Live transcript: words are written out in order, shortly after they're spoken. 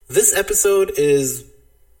This episode is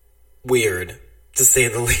weird, to say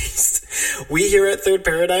the least. We here at Third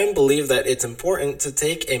Paradigm believe that it's important to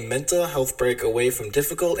take a mental health break away from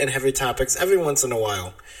difficult and heavy topics every once in a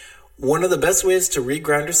while. One of the best ways to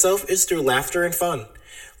reground yourself is through laughter and fun.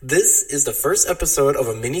 This is the first episode of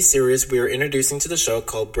a mini-series we are introducing to the show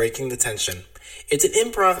called Breaking the Tension. It's an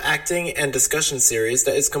improv acting and discussion series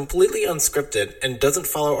that is completely unscripted and doesn't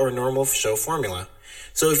follow our normal show formula.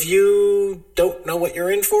 So if you don't know what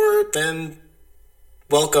you're in for, then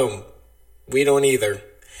welcome. We don't either.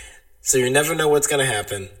 So you never know what's going to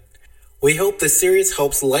happen. We hope this series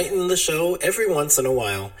helps lighten the show every once in a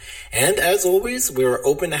while. And as always, we are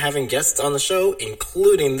open to having guests on the show,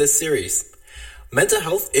 including this series. Mental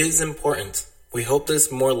health is important. We hope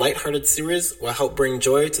this more lighthearted series will help bring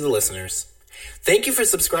joy to the listeners. Thank you for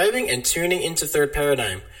subscribing and tuning into Third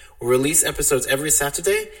Paradigm. We release episodes every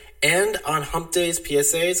Saturday, and on Hump Days,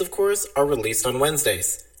 PSAs, of course, are released on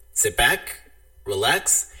Wednesdays. Sit back,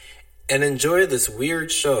 relax, and enjoy this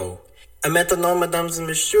weird show. Et maintenant, mesdames et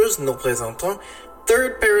messieurs, nous présentons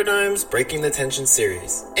Third Paradigm's Breaking the Tension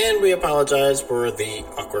series, and we apologize for the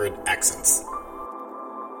awkward accents.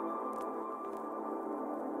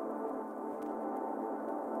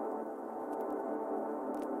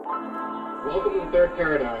 Welcome to Third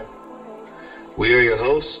Paradigm. We are your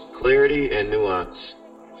hosts, Clarity and Nuance.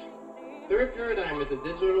 Third Paradigm is a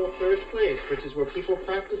digital third place, which is where people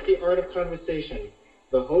practice the art of conversation.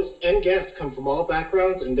 The host and guests come from all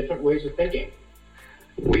backgrounds and different ways of thinking.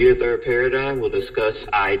 We at Third Paradigm will discuss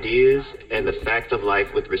ideas and the facts of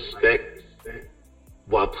life with respect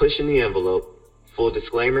while pushing the envelope. Full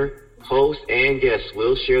disclaimer, hosts and guests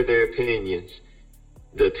will share their opinions.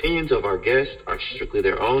 The opinions of our guests are strictly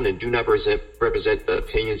their own and do not represent the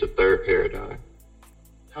opinions of Third Paradigm.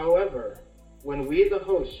 However, when we, the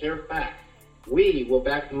hosts, share facts, we will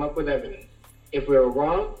back them up with evidence. If we are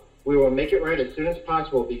wrong, we will make it right as soon as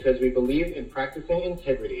possible because we believe in practicing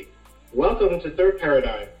integrity. Welcome to Third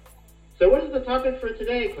Paradigm. So what is the topic for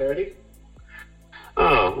today, Clarity?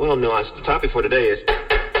 Oh, well, Nuance, the topic for today is...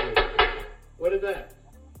 What is that?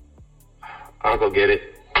 I'll go get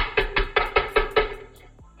it.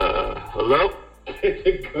 Hello? It's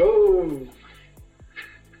a ghost.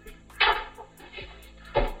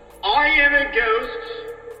 I am a ghost.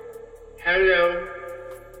 Hello.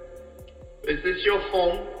 Is this your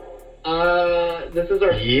home? This is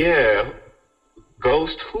our... Yeah.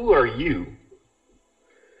 Ghost, who are you?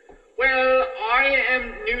 Well, I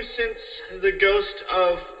am Nuisance, the ghost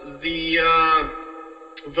of the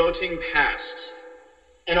voting past.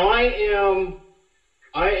 And I am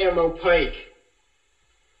Opike.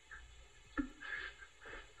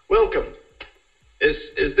 Welcome. Is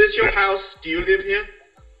this your house? Do you live here?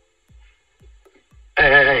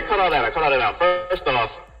 Hey, cut all that out. First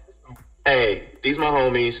off, hey, these my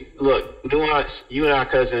homies. Look, Nuance, you and our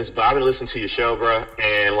cousins, but I've been listening to your show, bro,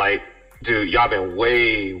 and, like, dude, y'all been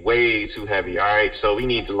way too heavy, all right? So we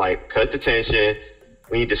need to, like, cut the tension.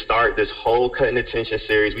 We need to start this whole cutting the tension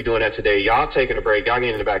series. We doing that today. Y'all taking a break. Y'all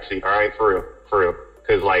getting in the back seat, all right? For real.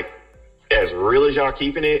 Because, like, as real as y'all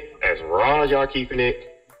keeping it, as raw as y'all keeping it,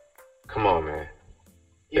 come on, man.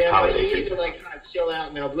 Yeah, but you need to, like, kind of chill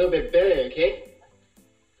out now a little bit better, okay?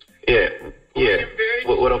 Yeah.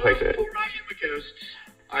 What Opike said.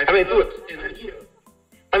 I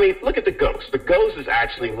mean, look at the ghost. The ghost is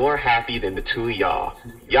actually more happy than the two of y'all.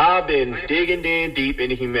 Y'all been digging in deep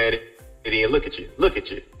into humanity, and look at you.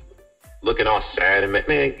 Looking all sad and,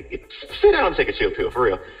 man, sit down and take a chill pill, for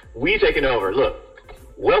real. We taking over. Look,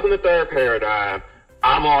 welcome to Third Paradigm.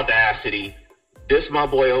 I'm Audacity. This my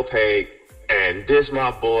boy Opake, and this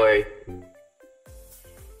my boy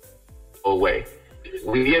Away.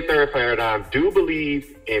 We at Third Paradigm do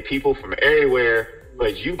believe in people from everywhere,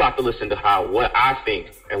 but you about to listen to what I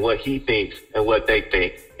think and what he thinks and what they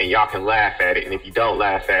think, and y'all can laugh at it. And if you don't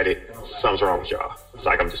laugh at it, something's wrong with y'all. It's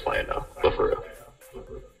like I'm just playing though, but for real.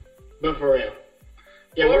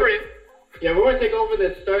 Yeah, we're gonna take over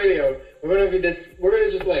this studio. We're gonna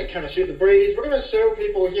just like kind of shoot the breeze. We're gonna show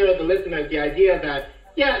people here, the listeners, the idea that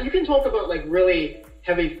you can talk about like really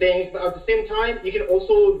heavy things, but at the same time, you can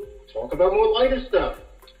also talk about more lighter stuff.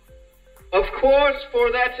 Of course, for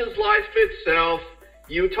that is life itself.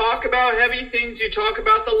 You talk about heavy things, you talk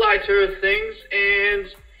about the lighter things, and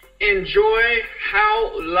enjoy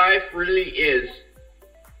how life really is.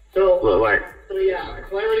 So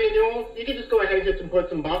Clarity and Nuance, you can just go ahead and put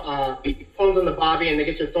some phones on the bobby and then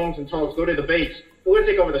get your phones and talks, go to the base. We're going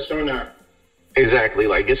to take over the show now. Exactly.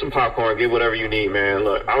 Like, get some popcorn, get whatever you need, man.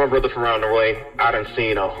 Look, I'm a brother from around the way. I done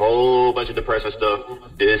seen a whole bunch of depressing stuff.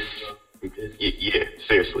 Yeah,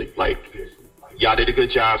 seriously. Like, y'all did a good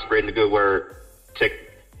job spreading the good word.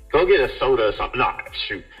 Go get a soda or something. Nah,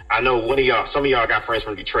 shoot. I know some of y'all got friends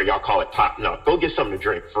from Detroit. Y'all call it pop. No, go get something to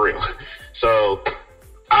drink for real. So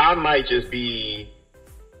I might just be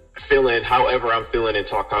feeling however I'm feeling and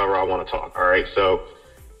talk however I want to talk. All right. So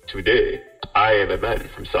today I am a man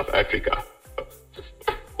from South Africa.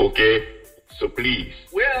 Okay. So please,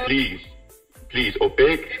 please, Opeg.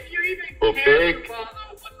 If you even care to bother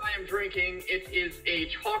what I am drinking, it is a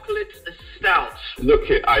chocolate stout. Look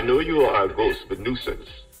here, I know you are a ghost, but nuisance.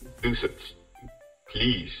 Please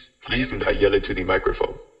do not yell into the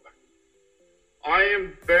microphone. I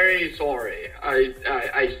am very sorry. Dude,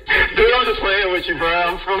 I'm just playing with you, bro.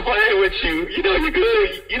 I'm playing with you. You know you're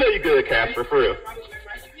good. You know you're good, Casper, for real.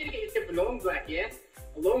 You need to get yourself a long black, yeah?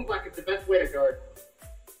 A long black is the best way to go.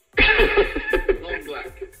 Long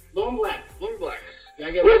black. Long black. Long black.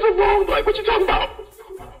 Where's a long black? What you talking about?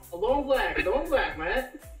 A long black, man.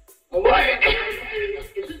 A long what? Black,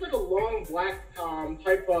 it's just like a long black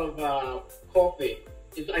type of coffee.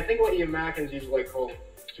 It's, I think, what the Americans usually call.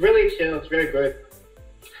 It's really chill. It's very good.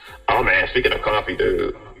 Oh man, speaking of coffee,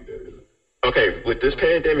 dude. Okay, with this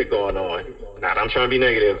pandemic going on, not I'm trying to be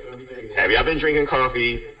negative. Have y'all been drinking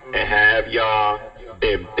coffee and have y'all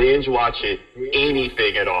been binge watching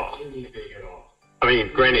anything at all? I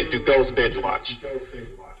mean, granted, do ghosts binge watch?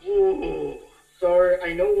 Ooh. So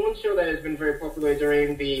I know one show that has been very popular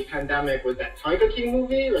during the pandemic was that Tiger King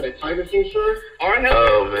movie or the Tiger King show.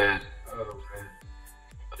 Oh man.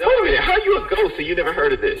 Wait a minute, how are you a ghost and you never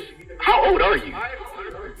heard of this? How old are you? I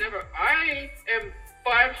am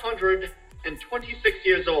 526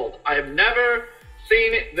 years old. I have never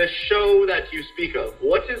seen the show that you speak of.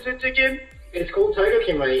 What is it again? It's called Tiger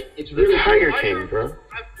King, mate. It's really Tiger King, bro.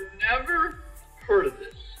 I've never heard of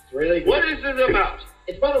this. It's really good. What is it about?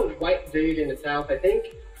 It's about a white dude in the South, I think,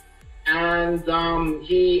 and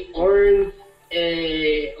he owns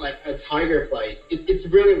a tiger place. It's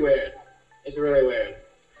really weird. It's really weird.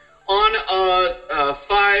 On a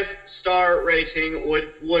 5-star rating, what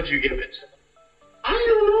would you give it? I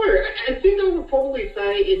don't know. I think I would probably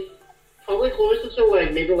say it's probably closer to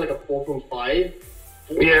maybe a 4.5.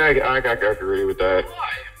 Yeah, I agree with that. 5.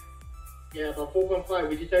 Yeah, about 4.5.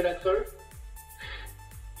 Would you say that, sir?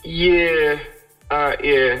 Yeah, I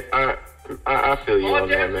feel you on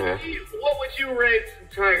that, man. What would you rate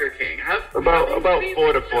Tiger King? About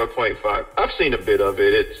 4 to 4.5. I've seen a bit of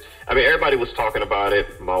it. Everybody was talking about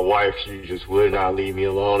it. My wife, she just would not leave me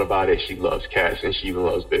alone about it. She loves cats, and she even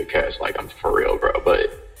loves big cats. I'm for real, bro. But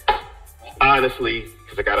honestly,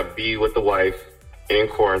 because I gotta be with the wife in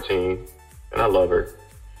quarantine, and I love her,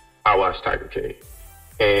 I watched Tiger King,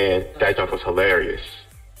 and that jump was hilarious.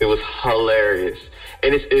 It was hilarious.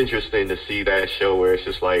 And it's interesting to see that show where it's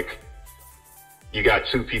just you got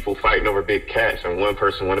two people fighting over big cats, and one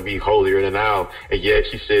person want to be holier than thou, and yet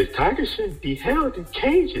she says tigers shouldn't be held in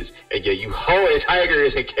cages, and yet you hold a tiger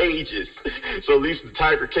in cages. So at least the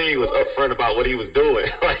Tiger King was upfront about what he was doing.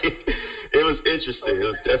 It was interesting. It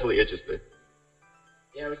was definitely interesting.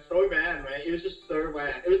 Yeah, it was so bad, man. It was just so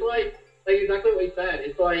bad. It was like exactly what you said.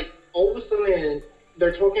 It's all of a sudden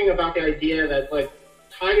they're talking about the idea that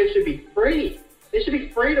tigers should be free. They should be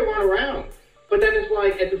free to run around. But then it's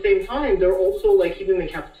at the same time, they're also keeping them in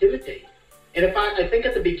captivity. And I think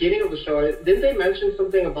at the beginning of the show, didn't they mention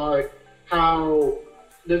something about how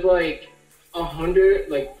there's 100,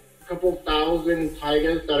 a couple thousand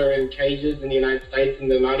tigers that are in cages in the United States and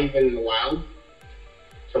they're not even allowed?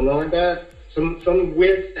 Something like that? Some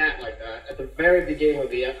weird stat like that at the very beginning of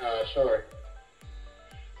the show.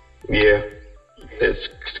 Yeah, it's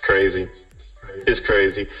crazy. It's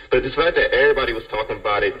crazy. But the fact that everybody was talking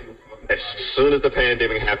about it, as soon as the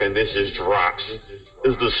pandemic happened, this just drops.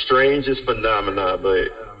 It's the strangest phenomena, but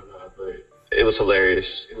it was hilarious.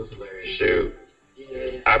 Shoot.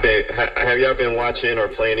 Have y'all been watching or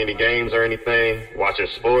playing any games or anything? Watching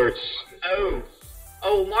sports?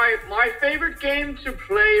 Oh, my favorite game to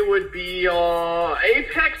play would be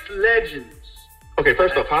Apex Legends. Okay,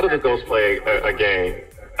 first off, how does a ghost play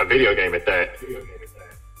a video game at that?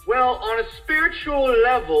 Well, on a spiritual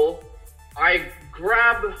level, I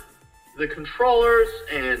grab the controllers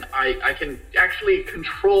and I can actually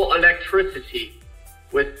control electricity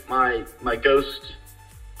with my ghost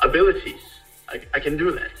abilities. I can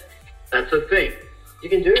do that. That's a thing. You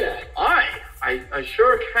can do that. I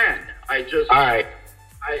sure can. Alright.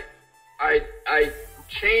 I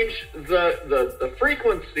change the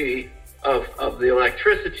frequency of the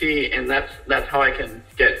electricity, and that's how I can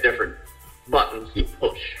get different buttons to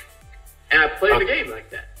push. And I play the game like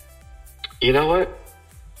that. You know what?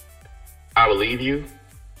 I believe you.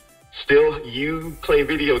 Still, you play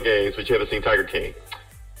video games, but you haven't seen Tiger King.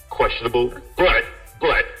 Questionable, but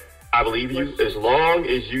I believe you. As long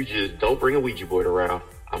as you just don't bring a Ouija board around,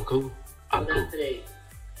 I'm cool. I'm cool.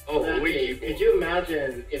 Could you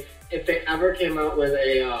imagine if they ever came out with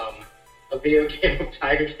a video game of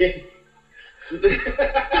Tiger King?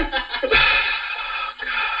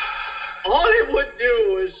 All it would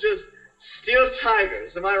do is just steal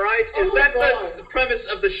tigers. Am I right? Is that the premise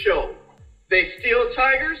of the show? They steal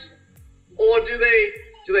tigers, or do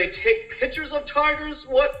they take pictures of tigers?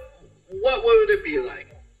 What would it be like?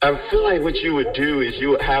 I feel like what you would do is you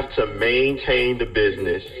would have to maintain the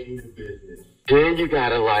business. Then you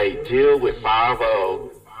gotta like deal with 5-0.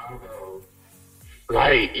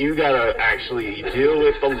 Right, you gotta actually deal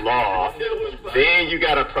with the law. Then you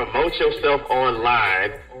gotta promote yourself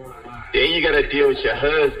online. Then you gotta deal with your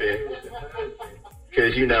husband.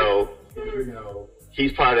 Cause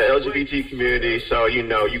he's part of the LGBT community, so you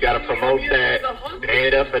gotta promote that,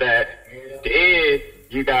 stand up for that. Then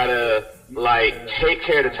you gotta like take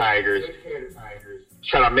care of the tigers,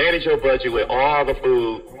 try to manage your budget with all the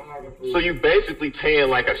food. So you basically paying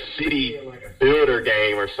like a city builder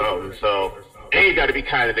game or something. So and you gotta be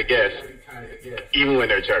kind of the guest, even when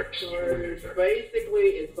they're jerks. So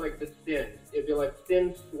basically, it's like The Sims. It'd be like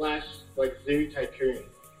Sims / like Zoo Tycoon.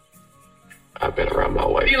 I've been around my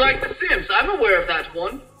wife. Be like The Sims. I'm aware of that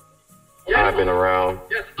one. Yeah, I've been around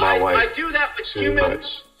my wife. I do that with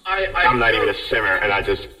humans. I'm not even a simmer, and I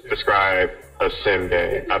just describe a sim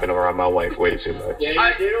game. I've been around my wife way too much. Yeah,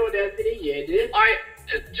 you did, Audacity. Yeah, you did.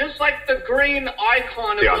 Just like the green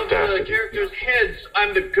icon above the characters' heads,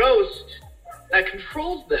 I'm the ghost that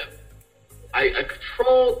controls them. I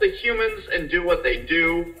control the humans and do what they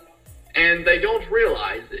do, and they don't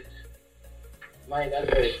realize it. Mike, that's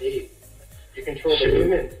very deep. You control the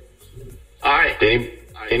humans.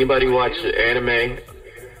 Anybody watch anime?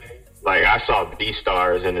 Like, I saw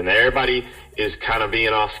Beastars, and then everybody is kind of being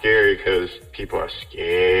all scary because people are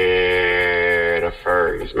scared of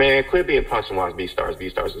furries. Man, quit being punks and watch Beastars.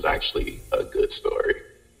 Beastars is actually a good story.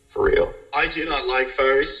 For real. I do not like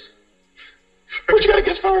furries. What you got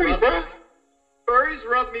against furries, bro? Furries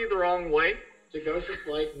rub me the wrong way. The ghost is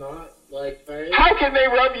like not like furries. How can they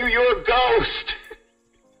rub you? You're a ghost.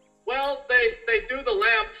 Well, they do the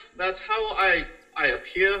lamp. That's how I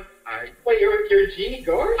appear. Wait, you're Genie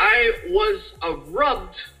Ghost? I was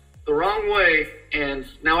rubbed the wrong way, and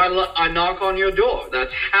now I knock on your door.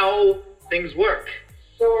 That's how things work.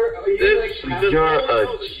 So are you you're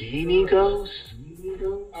a genie ghost?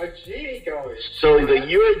 A genie ghost. So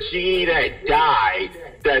you're a genie that died,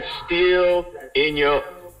 that's still in your...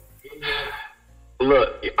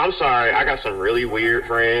 Look, I'm sorry, I got some really weird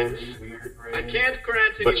friends. I can't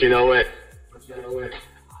grant it. But you know what?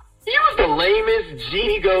 You was the lamest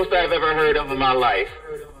genie ghost I've ever heard of in my life.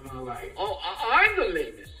 Oh, I'm the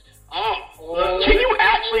lamest. Oh. Can you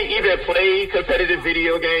actually even play competitive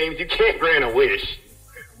video games? You can't grant a wish.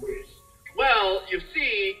 Well, you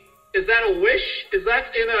see, is that a wish? Is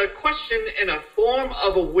that in a question in a form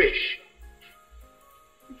of a wish?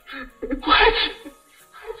 What?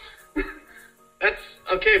 That's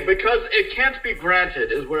okay, because it can't be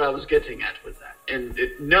granted is where I was getting at with that. And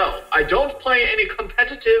no, I don't play any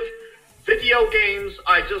competitive video games.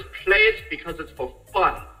 I just play it because it's for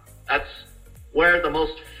fun. That's where the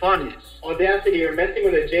most fun is. Audacity, you're messing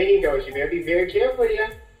with a genie ghost. You better be very careful, yeah?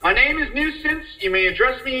 My name is Nuisance. You may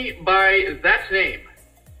address me by that name.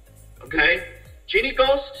 Okay? Genie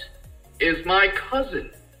Ghost is my cousin.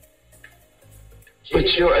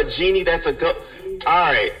 But you're a genie that's a ghost.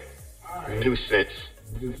 Alright. Nuisance.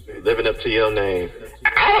 Living up to your name.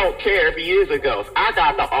 I don't care if he is a ghost. I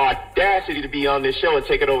got the audacity to be on this show and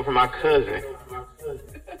take it over from my cousin.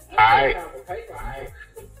 Alright?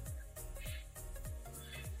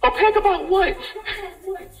 Opaque about what?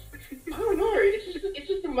 I don't know. It's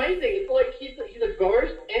just amazing. It's like he's a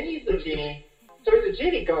ghost and he's a genie. So he's a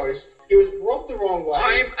genie ghost. He was rubbed the wrong way.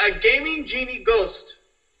 I'm a gaming genie ghost,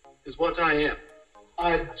 is what I am.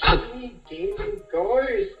 A genie gaming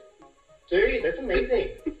ghost. Dude, that's amazing.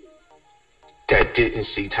 That didn't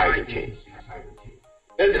see Tiger King.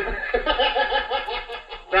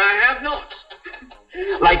 I have not.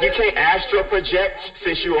 Like, you can't astral project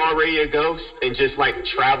since you're already a ghost and just, like,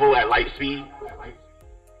 travel at light speed?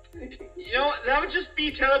 You know, that would just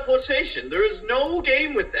be teleportation. There is no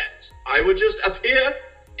game with that. I would just appear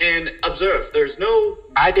and observe. There's no...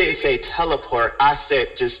 I didn't say teleport. I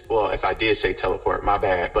said if I did say teleport, my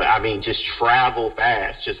bad. But, I mean, just travel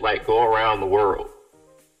fast. Just, like, go around the world.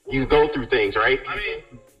 You go through things, right?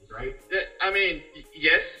 I mean,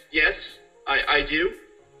 yes, I do.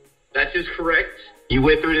 That is correct. You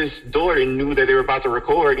went through this door and knew that they were about to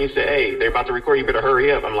record, and you said, hey, they're about to record, you better hurry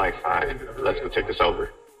up. I'm like, fine, let's go take this over.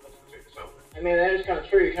 I mean, that is kind of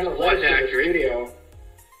true. You kind of led to the accurate. studio.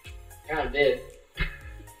 Kind of did.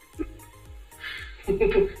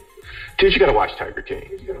 Dude, you gotta watch Tiger King.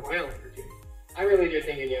 Well, I really do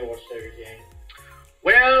think you need to watch Tiger King.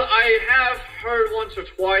 well, I have heard once or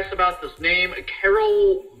twice about this name,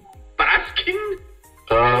 Carol Baskin.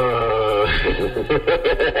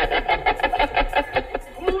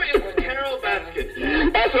 Who is Carol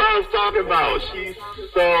Baskin? That's what I was talking about. She's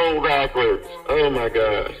so backwards. Oh my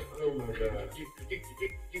gosh.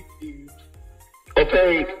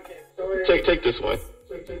 Okay, take this one.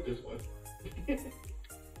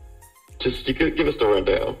 Just you could give us the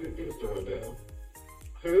rundown.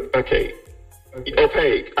 Who? Okay.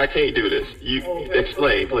 Opaque, I can't do this. You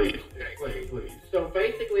explain, please. So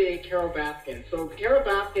basically, Carol Baskin. So Carol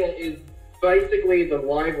Baskin is basically the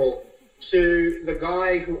rival to the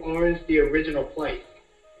guy who owns the original place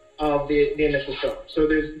of the initial show. So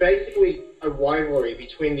there's basically a rivalry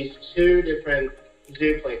between these two different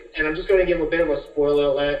zoo places. And I'm just going to give a bit of a spoiler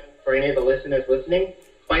alert for any of the listeners listening.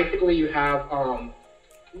 Basically, you have,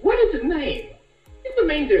 what is his name? He's the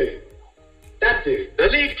main dude. That dude. The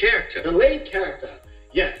lead character. The lead character.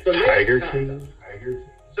 Yes, the lead Tiger character. King?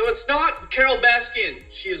 So it's not Carol Baskin.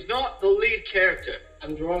 She is not the lead character.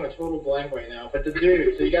 I'm drawing a total blank right now, but the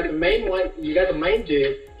dude. So you got the main one, you got the main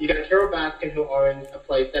dude, you got Carol Baskin who owns a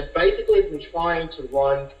place that basically has been trying to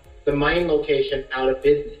run the main location out of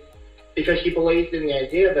business because she believes in the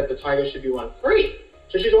idea that the tigers should be run free.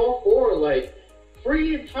 So she's all for like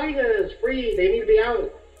free tigers, free, they need to be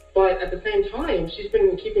out. But at the same time, she's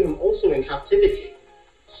been keeping them also in captivity.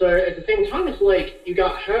 So at the same time, it's like you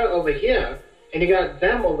got her over here and you got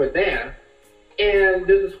them over there, and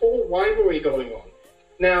there's this whole rivalry going on.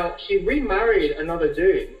 Now, she remarried another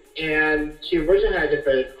dude, and she originally had a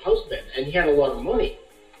different husband, and he had a lot of money.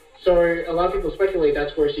 So a lot of people speculate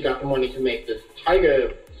that's where she got the money to make this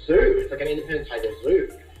tiger zoo. It's like an independent tiger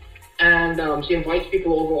zoo. And she invites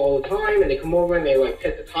people over all the time, and they come over and they like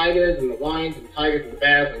pet the tigers and the lions and the tigers and the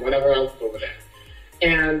bears and whatever else is over there.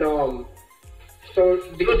 And so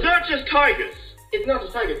It's not just tigers. it's not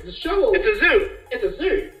just tigers. The show It's a zoo. it's a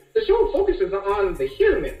zoo. The show focuses on the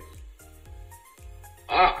humans,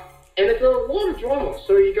 Ah. and it's a lot of drama.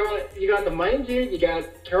 So you got the main dude, you got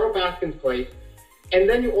Carol Baskin's place, and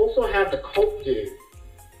then you also have the cult dude,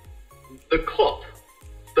 The club.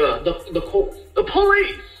 the cult, The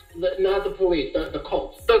police. not the police, the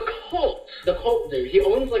cult. The cult. The cult dude. He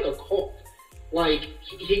owns like a cult. Like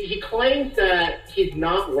he claims that he's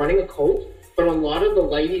not running a cult, but a lot of the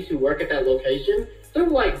ladies who work at that location, they're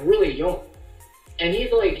like really young, and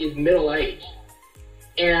he's like is middle aged,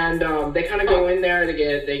 and they kind of go in there.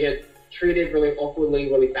 They get treated really awkwardly,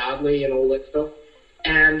 really badly, and all that stuff.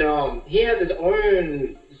 And he has his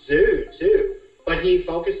own zoo too, but he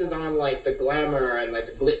focuses on like the glamour and like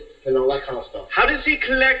the glitz and all that kind of stuff. How does he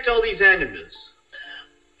collect all these animals?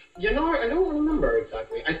 You know, I don't remember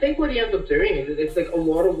exactly. I think what he ends up doing is it's like a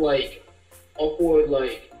lot of like awkward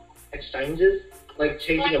like exchanges, like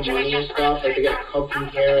changing the money and stuff. Like they get cubs in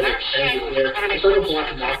here and exchanges here. It's like a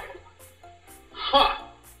black market. Huh.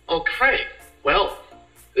 Okay. Well,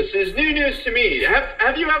 this is new news to me.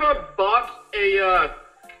 Have you ever bought a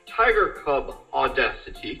tiger cub,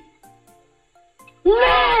 Audacity?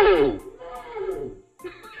 Whoa!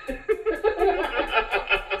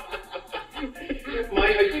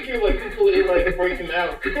 Mike, I think you're like completely like freaking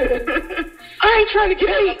out. I ain't trying to get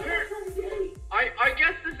it. I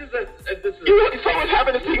guess this is You saw what's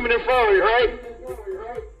happened to Sigmund and Freud, right?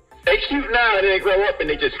 They cute now and then they grow up and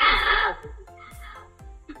they just.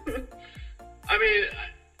 I mean,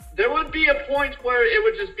 there would be a point where it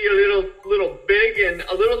would just be a little big and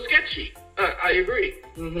a little sketchy. I agree.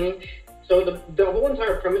 Mm-hmm. So the whole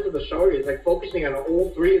entire premise of the show is like focusing on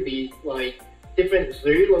all three of these like different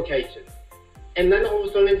zoo locations. And then all of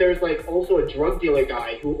a sudden there's like also a drug dealer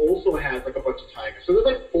guy who also has like a bunch of tigers. So there's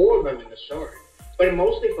like 4 of them in the show. But it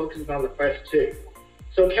mostly focuses on the first 2.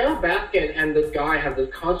 So Carol Baskin and this guy have this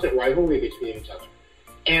constant rivalry between each other.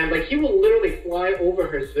 And like he will literally fly over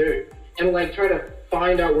her zoo and like try to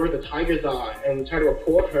find out where the tigers are and try to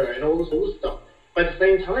report her and all this other stuff. But at the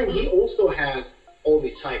same time, he also has all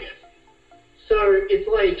these tigers. So it's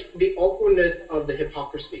like the awkwardness of the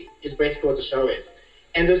hypocrisy is basically what the show is.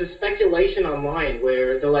 And there's a speculation online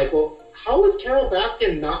where they're like, well, how is Carol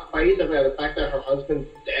Baskin not phased about the fact that her husband's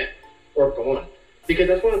dead or gone? Because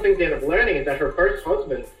that's one of the things they end up learning is that her first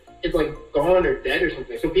husband is like gone or dead or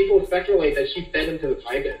something. So people speculate that she fed him to the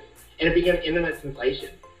tigers, and it became an internet sensation.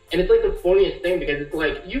 And it's like the funniest thing because it's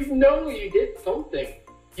like, you know you did something.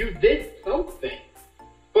 You did something.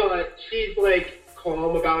 But she's like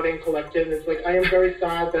calm about it and collected. And it's like, I am very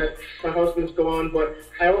sad that my husband's gone, but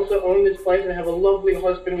I also own this place and have a lovely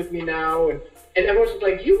husband with me now. And everyone's just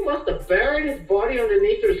like, you must have buried his body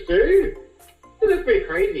underneath your suit. That's pretty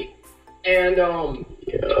crazy. And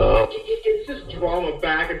it's just drama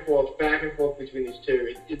back and forth between these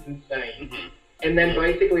two. It's insane. Mm-hmm. And then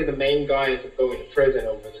basically the main guy ends up going to prison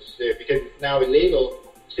over this suit because it's now illegal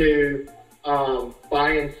to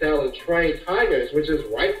buy and sell and trade tigers, which is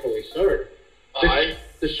rightfully so.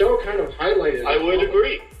 The show kind of highlighted. I would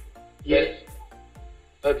agree. Yes.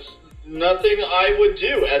 That's nothing I would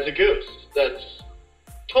do as a ghost. That's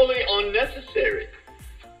totally unnecessary.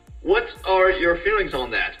 What are your feelings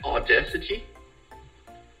on that? Audacity?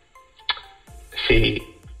 See,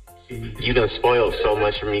 you done spoiled so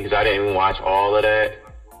much for me because I didn't even watch all of that.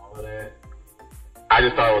 I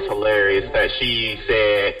just thought it was hilarious that she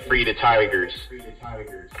said free the tigers,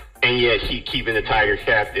 and yet she keeping the tigers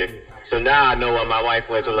captive. So now I know what my wife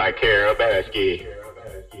went to, like, Carol Baskin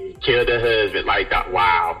killed her husband. Like, that,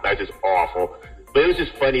 wow, that's just awful. But it was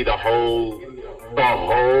just funny, the whole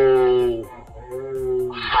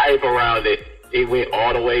hype around it. It went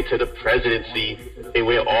all the way to the presidency. It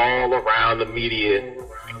went all around the media.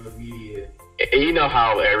 And you know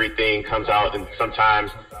how everything comes out, and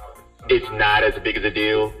sometimes it's not as big of a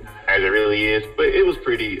deal as it really is. But it was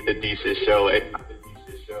a decent show. It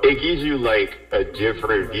gives you like a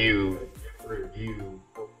different view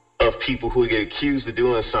of people who get accused of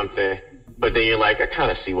doing something, but then you're like, I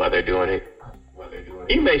kind of see why they're doing it.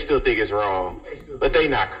 You may still think it's wrong, but they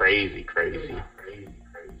not crazy.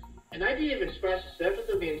 And I didn't even scratch the surface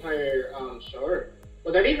of the entire show.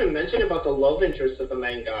 Like, I didn't even mention about the love interest of the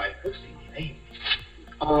main guy. What's his name?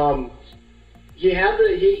 He had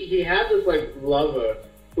this like lover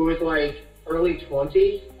who was like early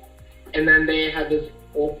 20s, and then they had this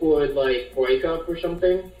awkward like breakup or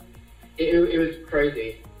something. It was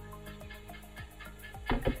crazy.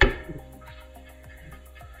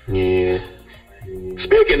 Yeah.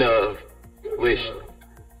 Speaking of which,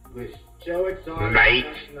 Joe Exotic. Mate.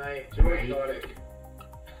 Joe Exotic.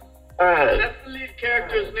 That's the lead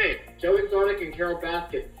character's name. Joe Exotic and Carol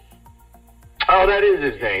Baskin. Oh, that is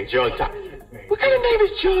his name, Joe Exotic. What kind of name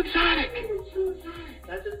is Joe Exotic?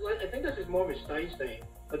 I think that's just more of a stage name,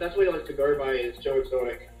 but that's what he likes to go by, is Joe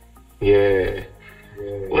Exotic. Yeah.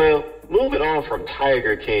 Well, moving on from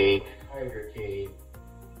Tiger King.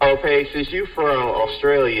 Okay, since you from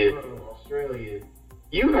Australia,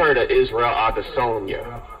 you heard of Israel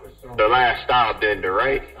Adesanya, the last style bender,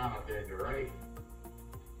 right?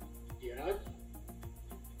 Yes.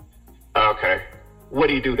 Okay. What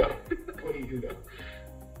do you do though?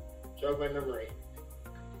 Jog my memory.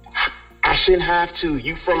 I shouldn't have to.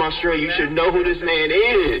 You from Australia, you should know who this man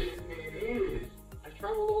is. I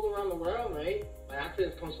travel all around the world, mate. My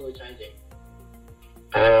accent is constantly changing.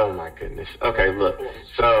 Oh my goodness. Okay, look.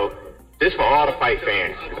 So this for all the fight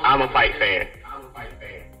fans. I'm a fight fan.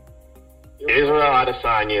 Israel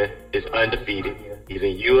Adesanya is undefeated. He's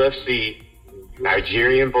in UFC,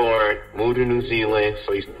 Nigerian born, moved to New Zealand,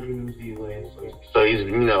 so he's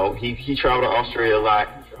he traveled to Australia a lot.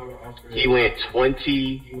 He went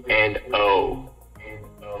 20-0,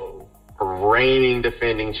 reigning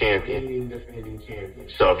defending champion.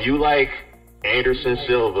 So if you like Anderson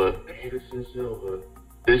Silva,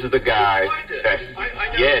 this is the guy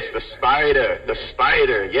the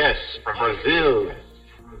spider, yes, from Brazil.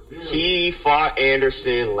 He fought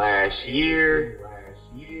Anderson last year.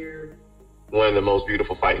 One of the most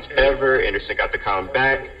beautiful fights ever. Anderson got to come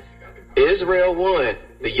back. Israel won.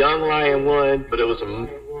 The young lion won, but it was a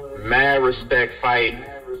mad respect fight.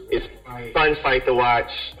 It's a fun fight to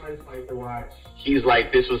watch. He's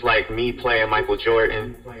like, this was like me playing Michael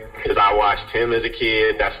Jordan, because I watched him as a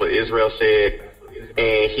kid. That's what Israel said.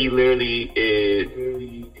 And he literally is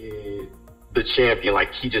the champion.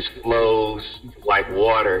 Like, he just flows like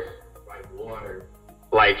water.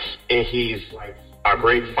 Like, and he's a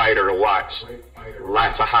great fighter to watch.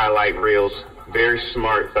 Lots of highlight reels. Very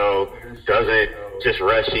smart, though. Doesn't just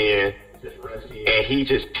rush in. And he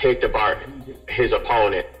just picked apart his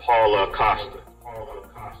opponent, Paulo Costa.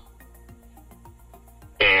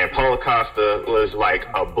 And Paulo Costa was like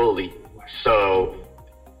a bully. So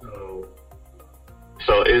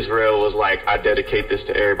Israel was like, I dedicate this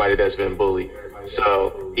to everybody that's been bullied.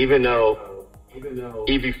 So even though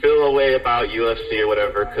if you feel a way about UFC or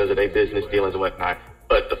whatever because of their business dealings and whatnot,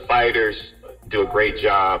 but the fighters do a great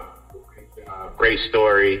job. Great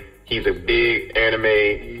story. He's a big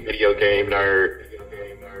anime video game nerd.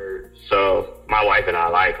 So my wife and I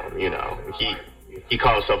like him, you know. He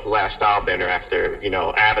calls himself the last style bender after,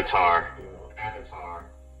 Avatar.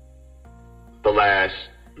 The last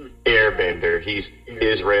airbender. He's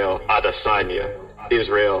Israel Adesanya.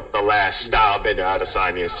 Israel, the last style bender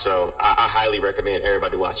Adesanya. So I highly recommend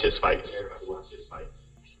everybody watch his fight.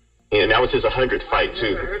 And that was his 100th fight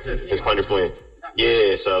too. His 100th win.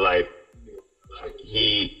 Yeah, so like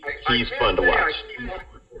he's fun to watch.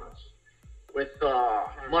 With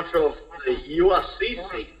much of the UFC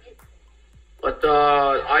scene, but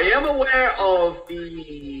I am aware of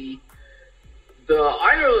the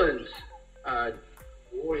Ireland.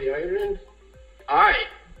 Ireland. Are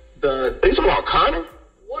you talking about Conor?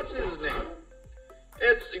 What's his name?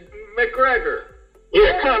 It's McGregor.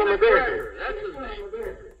 Yeah, Conor McGregor. That's his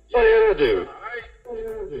name. Oh yeah, that dude.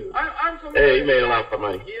 I'm familiar. Hey, he made a lot of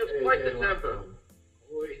money. He has quite the temper.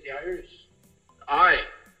 Oh, is he Irish? Aye.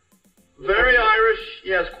 Very Irish. He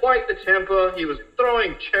has quite the temper. He was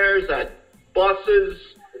throwing chairs at buses.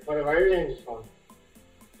 One of Ireland's fun.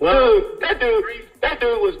 Well, that dude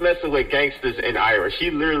was messing with gangsters in Irish.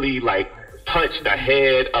 He literally like punched the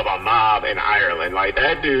head of a mob in Ireland. Like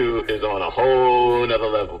that dude is on a whole nother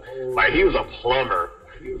level. Like he was a plumber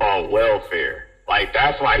on welfare. Like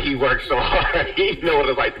that's why he worked so hard. He know what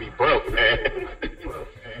it's like to be broke, man.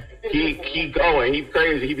 he going. He's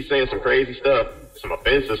crazy. He be saying some crazy stuff, some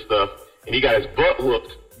offensive stuff, and he got his butt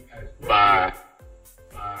whooped by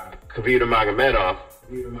Khabib Nurmagomedov.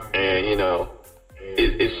 And you know,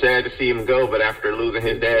 it's sad to see him go. But after losing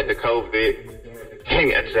his dad to COVID, dang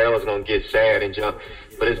it, I said I was gonna get sad and jump.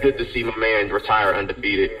 But it's good to see my man retire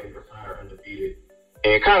undefeated.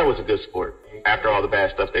 And Conor was a good sport after all the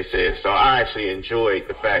bad stuff they said. So I actually enjoyed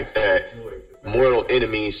the fact that mortal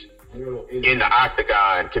enemies in the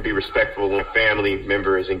octagon can be respectful when family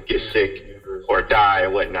members and get sick or die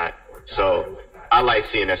and whatnot. So I like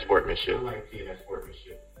seeing that sportsmanship.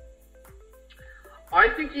 I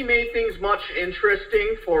think he made things much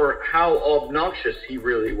interesting for how obnoxious he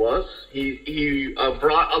really was. He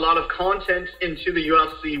brought a lot of content into the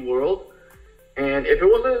UFC world. And if it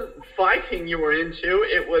wasn't fighting you were into,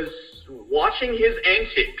 it was watching his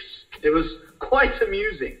antics. It was quite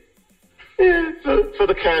amusing. Yeah, for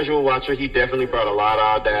the casual watcher, he definitely brought a lot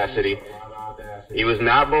of audacity. He was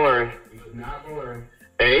not boring.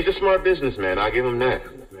 And he's a smart businessman. I'll give him that.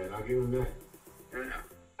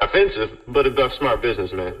 Offensive, but a smart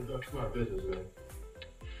businessman.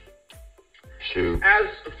 Shoot. As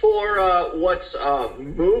for what's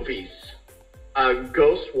movies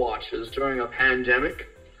Ghost watches during a pandemic,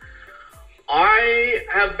 I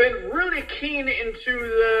have been really keen into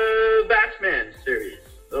the Batman series.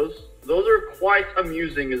 Those are quite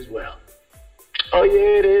amusing as well. Oh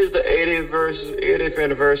yeah, it is the 80th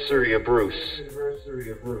anniversary of Bruce.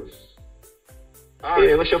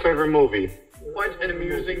 Yeah, what's your favorite movie? Quite an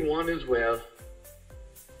amusing one as well.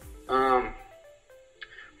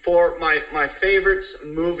 For my favorite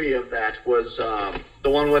movie of that was the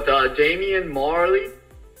one with Damian Marley.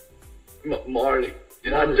 Marley.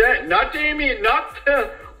 Not Damian, not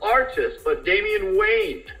the artist, but Damian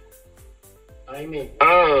Wayne.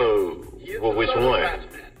 Oh, well, which one?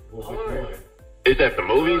 Is that the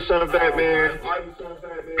movie Son of Batman?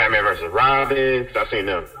 Batman vs. Robin? 'Cause I've seen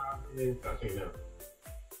them.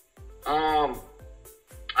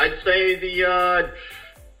 I'd say the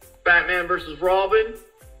Batman vs. Robin.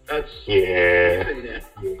 That's yeah.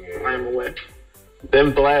 I'm away.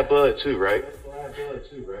 Then Black Blood too, right?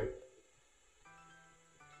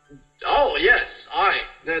 Oh yes,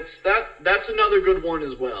 that's another good one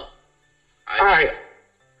as well. All right,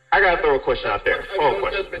 I gotta throw a question out there. Poll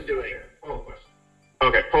question. Just been doing.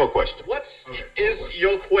 Okay, poll question. What is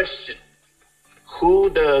your question? Who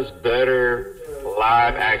does better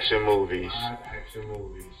live action movies?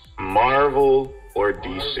 Marvel or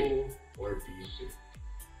DC?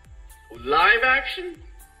 Live action?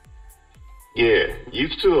 Yeah, you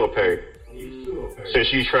too, okay.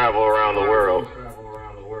 Since you travel around the world.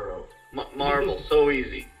 Marvel, so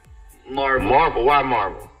easy. Marvel, why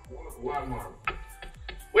Marvel?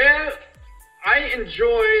 Well, I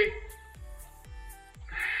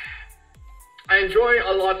enjoy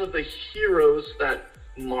a lot of the heroes that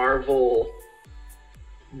Marvel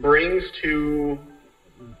brings to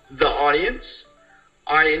the audience.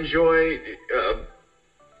 I enjoy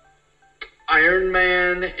Iron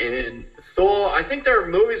Man and Thor. I think their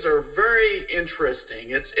movies are very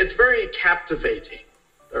interesting. It's very captivating,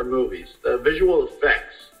 their movies. The visual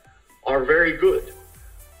effects are very good.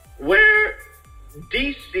 Where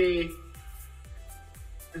DC,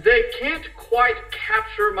 they can't quite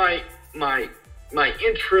capture my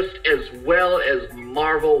interest as well as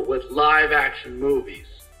Marvel with live action movies.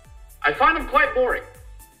 I find them quite boring.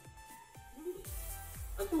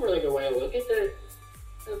 That's a really good way to look at it.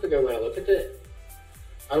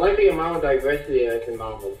 I like the amount of diversity that's in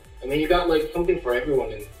Marvel. I mean, you got like something for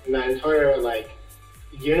everyone in that entire like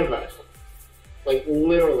universe. Like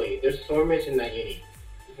literally, there's so much in that uni.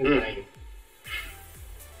 It's insane.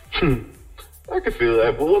 I can feel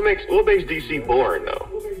that. But what makes DC boring though?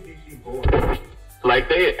 Like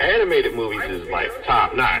animated movies is like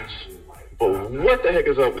top notch. But what the heck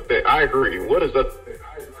is up with that? I agree. What is up?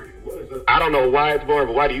 I don't know why it's boring,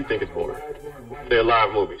 but why do you think it's boring? They're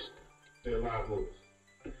live movies.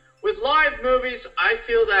 With live movies, I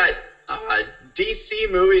feel that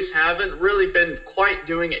DC movies haven't really been quite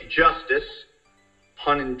doing it justice,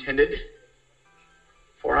 pun intended,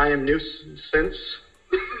 for I am nuisance.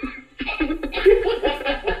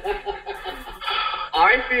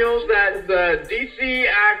 I feel that the DC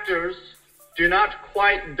actors do not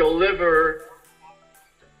quite deliver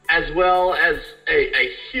as well as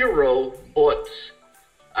a hero, but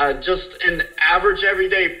just an average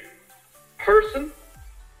everyday person.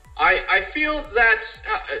 I feel that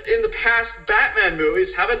in the past, Batman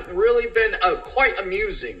movies haven't really been quite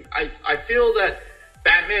amusing. I feel that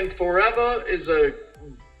Batman Forever is a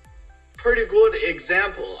pretty good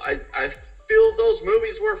example. I feel those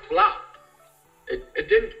movies were flop. It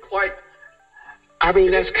didn't quite... I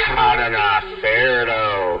mean, that's kind of not fair,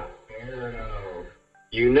 though.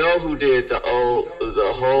 You know who did the whole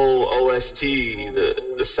OST,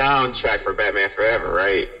 the soundtrack for Batman Forever,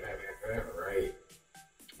 right?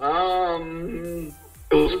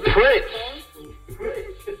 It was Prince.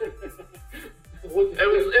 It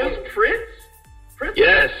was Prince? Prince?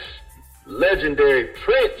 Yes. Legendary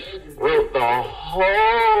Prince wrote the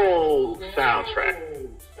whole soundtrack.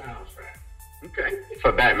 Okay.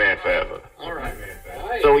 For Batman Forever. All right.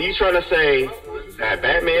 So are you trying to say that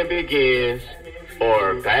Batman Begins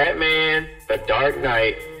or Batman The Dark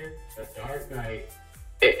Knight,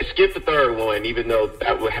 skip the third one, even though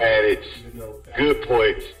that would had its good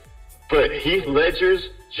points, but Heath Ledger's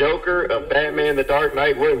Joker of Batman The Dark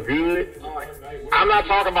Knight wasn't good? I'm not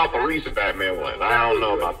talking about the recent Batman one. I don't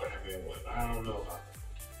know about that.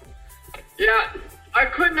 Yeah, I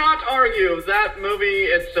could not argue that movie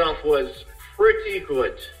itself was pretty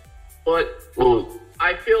good, but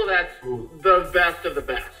I feel that's the best of the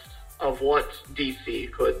best of what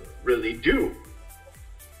DC could really do.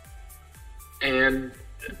 And,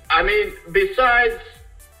 I mean, besides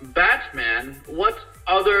Batman, what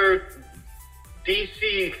other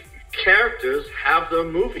DC characters have their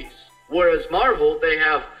movies? Whereas Marvel, they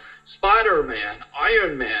have Spider-Man,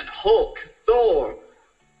 Iron Man, Hulk, Thor,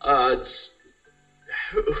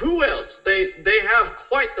 who else? They have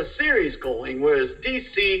quite the series going, whereas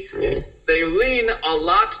DC, they lean a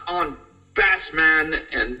lot on Batman,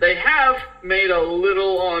 and they have made a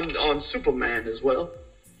little on Superman as well.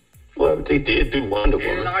 Well, they did do Wonder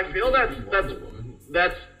Woman. And I feel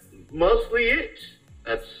that's mostly it.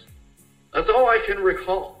 That's all I can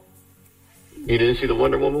recall. You didn't see the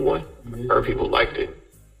Wonder Woman one? Her people liked it.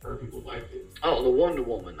 Oh, the Wonder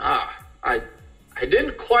Woman. I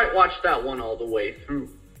didn't quite watch that one all the way through.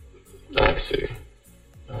 I see.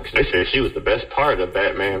 They said she was the best part of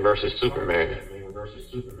Batman versus Superman.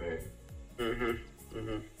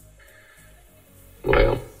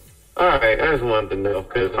 Well, alright, I just wanted to know,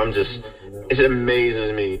 because it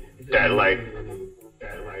amazes me that,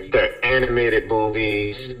 their animated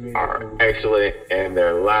movies are excellent and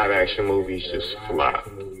their live action movies just flop.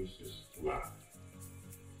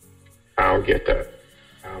 I don't get that.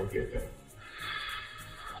 I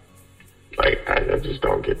just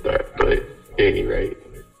don't get that. But at any rate,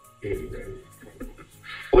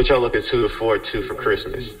 what y'all looking to forward to for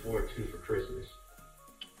Christmas?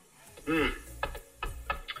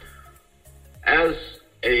 As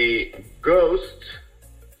a ghost,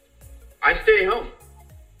 I stay home.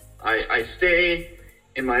 I stay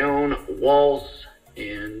in my own walls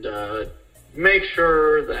and make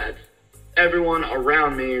sure that everyone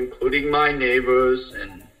around me, including my neighbors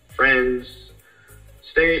and friends,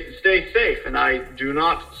 stay safe, and I do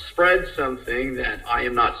not spread something that I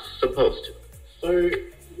am not supposed to. So,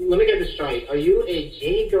 let me get this straight. Are you a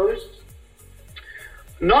genie ghost?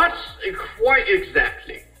 Not quite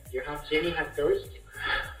exactly. You have genie, have ghost?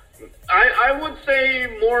 I would say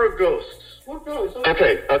more ghosts. More ghosts?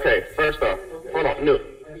 Okay. First off, hold on,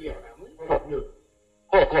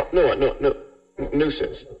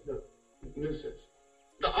 nuisance.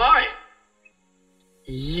 The eye.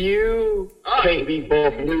 You can't be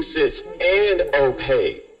both nuisance and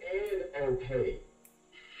opaque.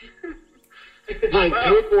 Pick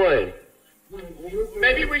one.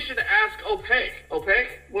 Maybe we should ask Opaque.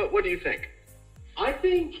 Opaque, what do you think? I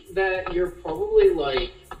think that you're probably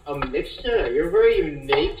like a mixture. You're a very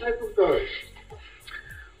unique type of ghost.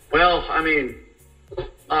 Well, I mean,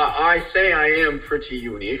 I say I am pretty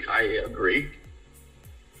unique. I agree.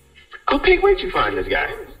 Oh, Pink, where'd you find this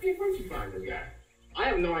guy? I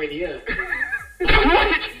have no idea.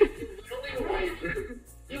 What?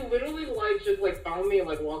 You literally just found me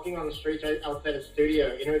walking on the streets right outside the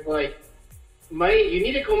studio, and it was like, mate, you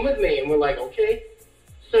need to come with me, and we're like, okay.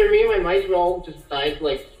 So me and my mates were all just decided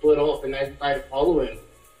to split off, and I decided to follow him,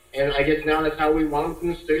 and I guess now that's how we wound up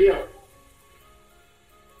in the studio.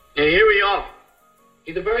 And here we are.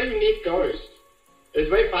 He's a very unique ghost. It was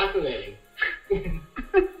very fascinating.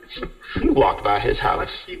 You walked by his house.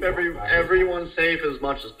 Let's keep everyone safe as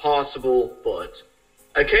much as possible, but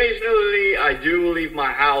occasionally I do leave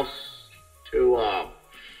my house to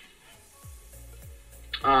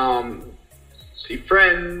see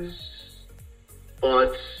friends,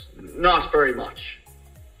 but not very much.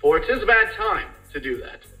 For it is a bad time to do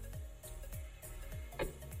that.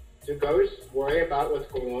 Do ghosts worry about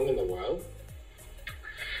what's going on in the world?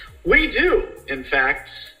 We do, in fact,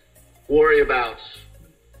 worry about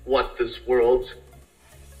what this world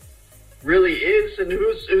really is and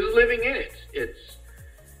who's living in it. It's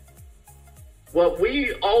what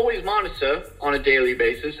we always monitor on a daily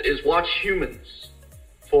basis is watch humans.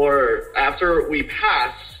 For after we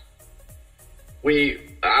pass,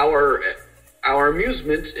 our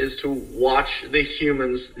amusement is to watch the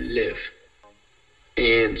humans live.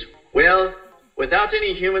 And well, without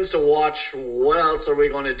any humans to watch, what else are we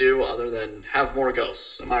going to do other than have more ghosts?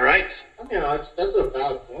 Am I right? Yeah, that's a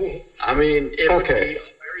valid point. I mean, it would be a very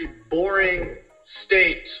boring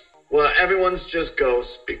state where everyone's just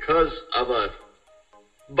ghosts because of a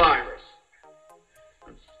virus.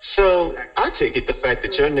 So, I take it the fact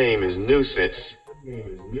that your name is Nuisance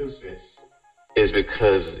is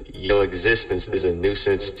because your existence is a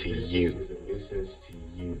nuisance to you.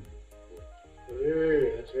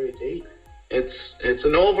 That's very deep. It's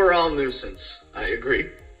an overall nuisance. I agree.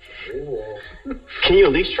 Ooh. Can you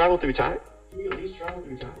at least travel through time?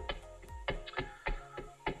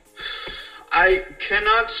 I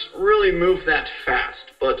cannot really move that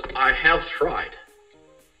fast, but I have tried.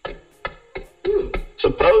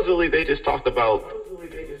 Supposedly they just talked about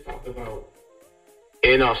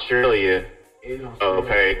in Australia.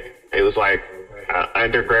 Okay, it was like an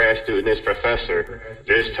undergrad student, this professor,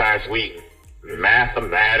 this past week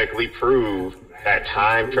mathematically proved that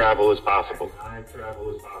time travel is possible.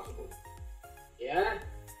 Yeah?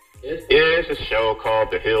 It's a show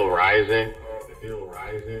called The Hill Rising.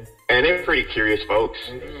 And they're pretty curious folks.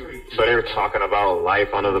 So they were talking about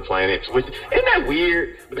life on other planets. Which, isn't that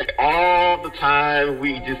weird? Like, all the time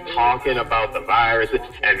we just talking about the virus,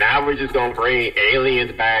 and now we're just going to bring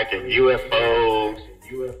aliens back and UFOs.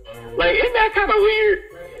 Like, isn't that kind of weird?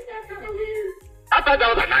 I thought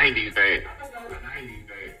that was a 90s thing.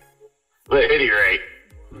 But at any rate,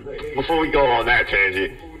 before we go on that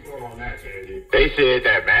tangent, they said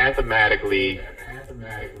that mathematically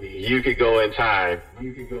you could go in time.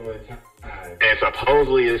 And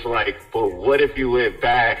supposedly it's like, but what if you went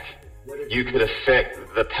back? You could affect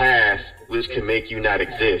the past, which can make you not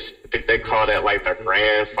exist. I think they call that like the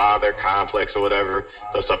grandfather complex or whatever.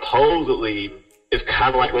 So supposedly it's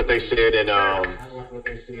kind of like what they said in the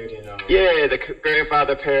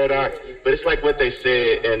grandfather paradox. But it's like what they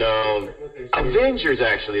said in Avengers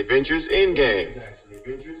Endgame.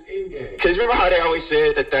 Because remember how they always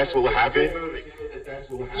said that that's what would happen?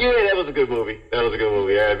 Yeah, that was a good movie. I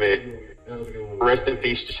admit. Rest in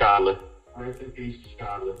peace, T'Challa.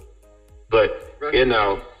 But,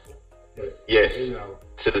 yes,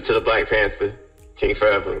 to the Black Panther, King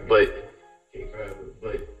Forever. But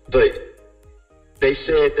they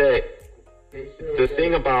said that the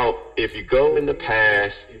thing about if you go in the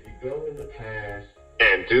past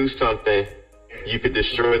and do something, you could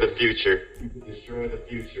destroy the future.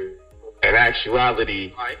 In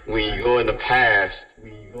actuality, when you go in the past,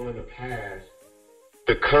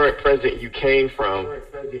 the current present you came from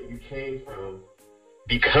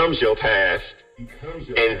becomes your past,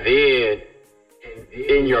 and then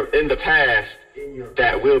in the past,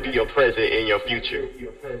 that will be your present in your future.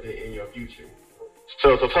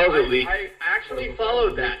 So supposedly, I actually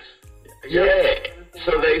followed that. Yeah.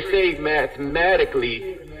 So they say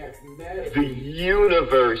mathematically, the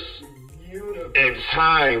universe and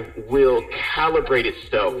time will calibrate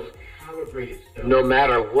itself no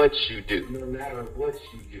matter what you do.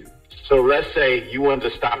 So let's say you wanted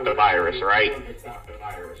to stop the virus, right?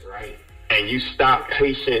 And you stop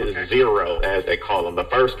patient 0, as they call them, the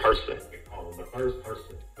first person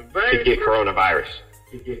to get coronavirus.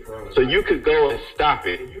 So you could go and stop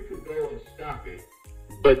it.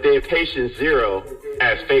 But then patient 0,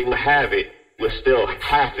 as fate will have it, will still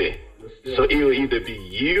happen. So it will either be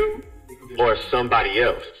you or somebody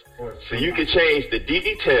else. So you can change the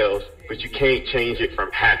details, but you can't change it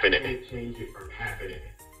from happening.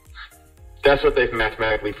 That's what they've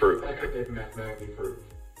mathematically proved.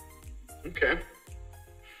 Okay.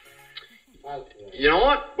 You know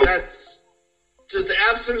what? That's just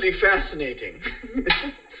absolutely fascinating.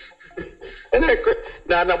 And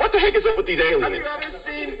now, what the heck is up with these aliens?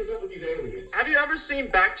 Have you ever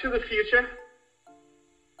seen Back to the Future?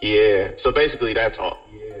 Yeah. So basically, that's all.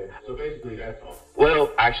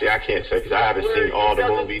 Well, actually, I can't say because I haven't seen all the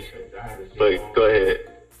movies. But go ahead.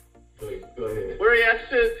 Where he has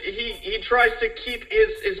to, he tries to keep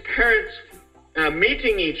his parents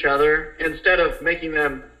meeting each other instead of making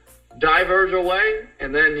them diverge away,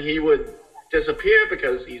 and then he would disappear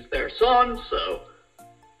because he's their son. So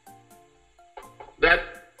that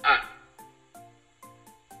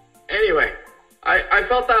anyway, I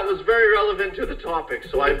felt that was very relevant to the topic,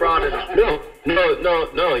 so I brought it up.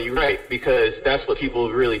 No, you're right, because that's what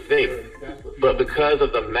people really think. But because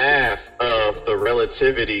of the math of the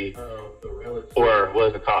relativity, or what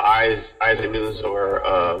is it called, Isaac Newton's or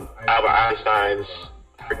Albert Einstein's,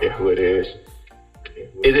 I forget who it is.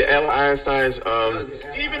 Is it Albert Einstein's?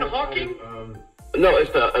 Stephen Hawking? No, it's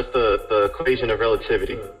the equation of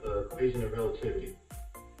relativity.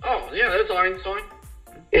 Oh, yeah, that's Einstein.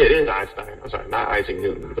 It is Einstein. I'm sorry, not Isaac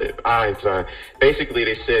Newton, but Einstein. Basically,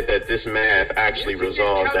 they said that this math actually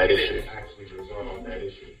resolves that issue.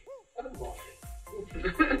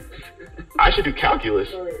 I should do calculus.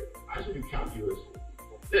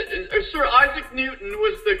 Sir Isaac Newton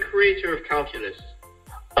was the creator of calculus.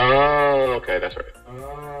 Oh, okay, that's right.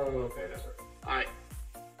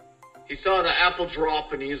 He saw the apple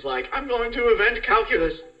drop and he's like, I'm going to invent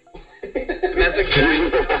calculus. And that's exactly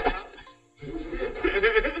what happened.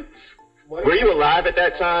 Were you alive at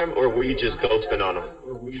that time, or were you just ghosting on him?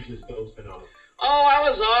 Oh, I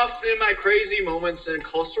was off in my crazy moments in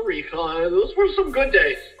Costa Rica. Those were some good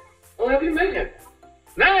days. Oh, have you met him?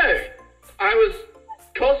 No, I was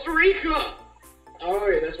Costa Rica. Oh,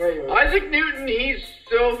 yeah, that's right. Isaac Newton, he's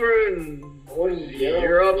over in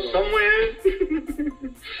Europe somewhere.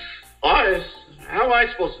 How am I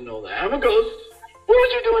supposed to know that? I'm a ghost. What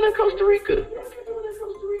was you doing in Costa Rica?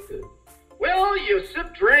 Well, you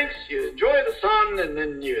sip drinks, you enjoy the sun, and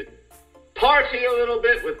then you party a little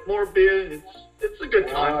bit with more beer. It's a good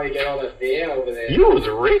time. Oh, you get all that beer over there. You was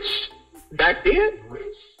rich back then?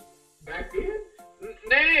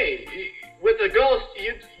 Nay, with a ghost,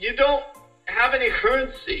 you don't have any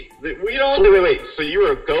currency. We don't. Wait. So you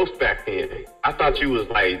were a ghost back then? I thought you was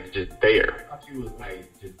like just there.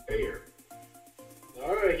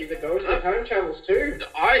 Oh, he's a ghost that time travels too.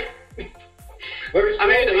 I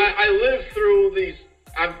lived through these.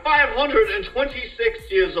 I'm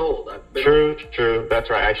 526 years old. True. That's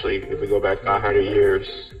right. Actually, if we go back 500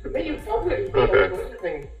 years. But you probably if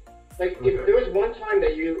there was one time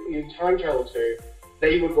that you time travel to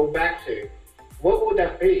that you would go back to, what would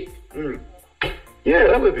that be? Yeah,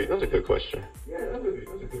 that's a good question. Yeah,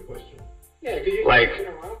 because you've been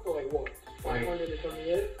around for like what, 500 or something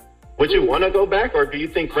years? Would you want to go back, or do you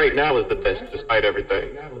think right now is the best despite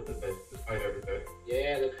everything?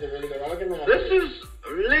 Yeah, that's a really good argument. This is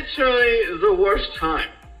literally the worst time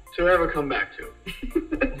to ever come back to.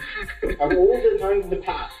 Of all the times in the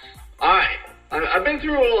past. I've been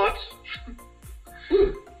through a lot.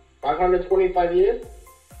 525 years?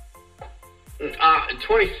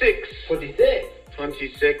 26.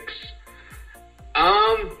 26.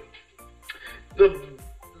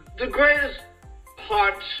 The greatest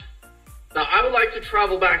part that I would like to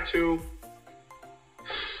travel back to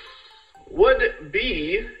would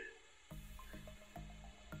be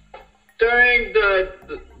during the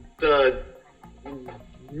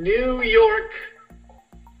New York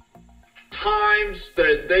times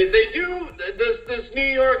that they do this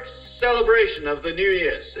New York celebration of the New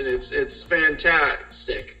Year's, and it's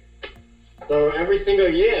fantastic. So every single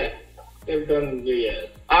year they've done New Year's.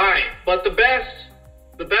 Alright, but the best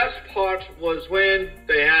part was when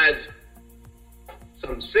they had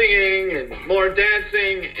some singing and more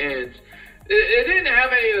dancing, and it didn't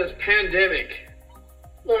have any of this pandemic.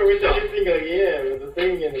 No, it was every single year with the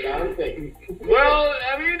singing and the dancing. Well,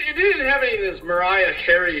 I mean, it didn't have any of this Mariah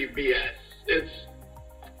Carey BS.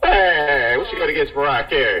 Hey, what you got against Mariah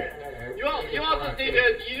Carey? You all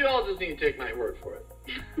just need to take my word for it.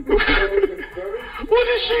 What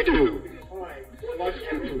did she do? Like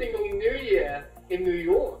every single New Year in New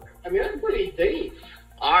York. I mean, that's pretty deep.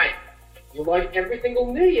 Alright. You like every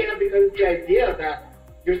single New Year because the idea that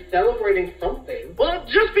you're celebrating something. Well,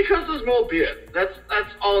 just because there's more beer. That's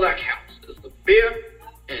all that counts. Is the beer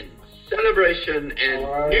and celebration, and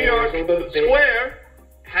New York Square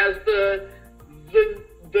has the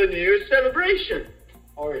New Year's celebration.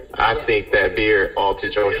 I think that beer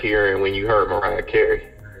altered your hearing when you heard Mariah Carey.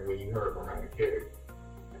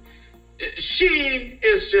 She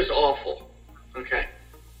is just awful. Okay.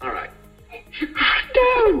 All right.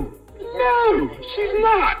 No, she's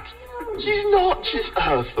not. She's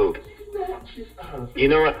awful. You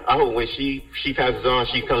know what? I hope when she passes on,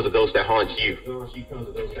 she becomes a ghost that haunts you.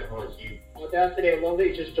 Audacity, I love that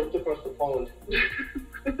you just jumped across the pond.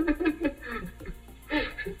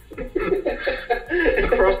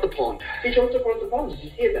 Across the pond. He jumped across the pond. Did you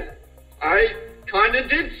hear that? I kind of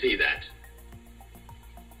did see that.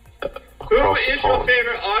 Who is your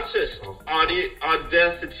favorite artist?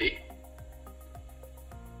 Audacity.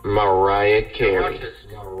 Mariah Carey. Artist.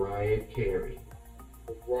 Mariah Carey.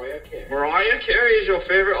 Mariah Carey is your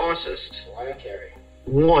favorite artist. Mariah Carey.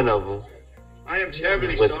 One of them. I am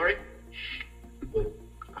terribly sorry.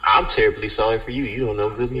 I'm terribly sorry for you. You don't know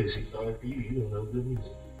good music. Oh,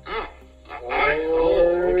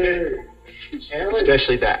 okay.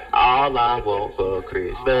 Especially that all I want for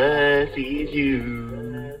Christmas is you.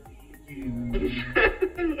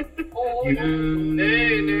 You,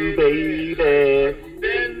 baby.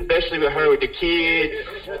 Especially with her with the kids.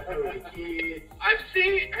 I've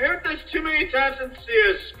heard this too many times in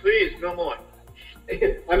Sears. Please, no more.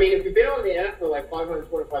 I mean, if you've been on the air for like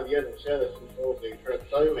 545 years and share this before, so you've heard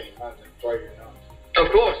so many times and enjoy your notes.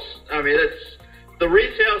 Of course. I mean, the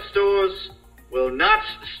retail stores will not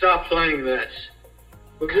stop playing that.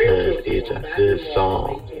 Because it's a good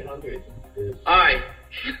song. Aye.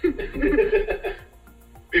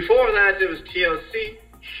 Before that, it was TLC.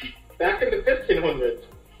 Back in the 1500s.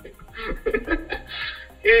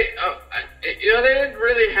 They didn't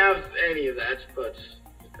really have any of that, but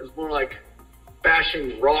it was more like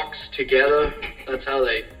bashing rocks together. That's how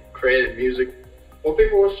they created music. Well,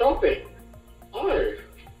 people were shopping. Oh.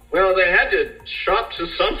 Well, they had to shop to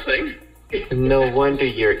something. No wonder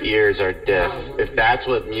your ears are deaf. If that's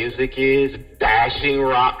what music is, bashing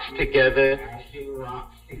rocks together.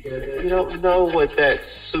 You don't know what that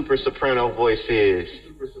super soprano voice is.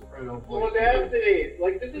 Audacity.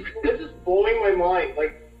 Like, this is blowing my mind.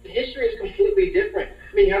 Like, the history is completely different.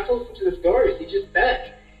 I mean, you have to listen to the stories. He just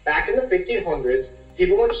said, back in the 1500s,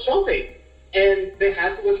 people went shopping, and they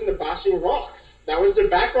had to listen to bashing rocks. That was their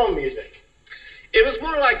background music. It was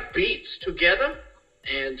more like beats together,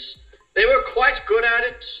 and they were quite good at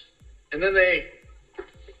it, and then they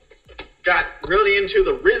got really into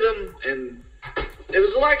the rhythm, and it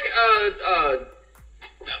was like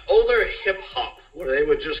older hip-hop, where they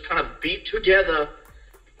would just kind of beat together,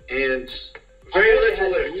 and very little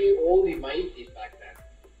lyrics. Ye olde Macy's back then.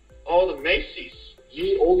 Oh, the Macy's.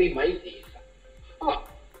 Ye olde Macy's. Huh.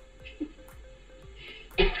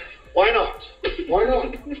 Why not? Why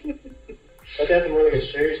not? That doesn't really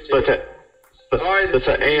get serious to But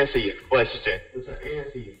to answer your question,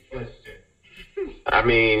 I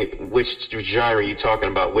mean, which genre are you talking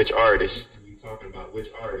about? Which artist?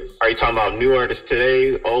 Are you talking about new artists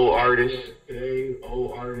today, old artists?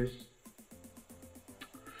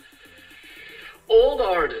 Old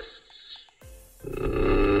artists.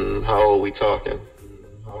 How old we talking?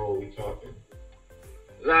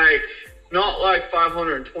 Like, not like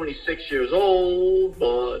 526 years old,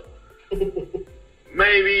 but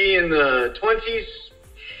maybe in the 20s.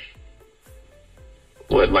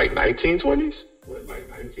 What, like 1920s?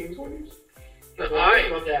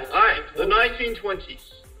 Aye, the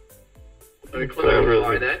 1920s. Let me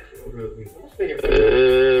clarify that.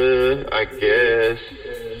 I guess.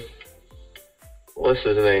 What's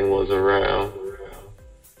his name was around?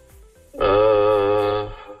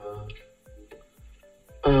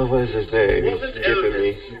 What is his name? Was it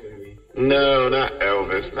Elvis? No, not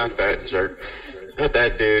Elvis. Not that jerk. Not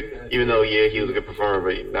that dude. Even though, yeah, he was a good performer,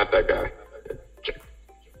 but not that guy.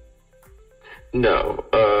 No.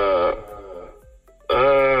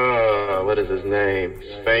 What is his name?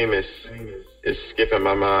 He's famous. It's skipping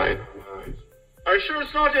my mind. Are you sure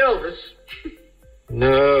it's not Elvis?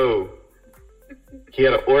 No. He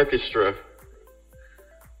had an orchestra.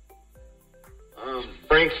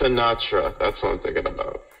 Frank Sinatra. That's what I'm thinking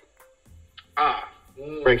about.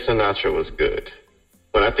 Frank Sinatra was good.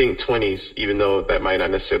 When I think 20s, even though that might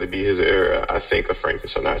not necessarily be his era, I think of Frank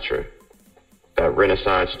Sinatra. That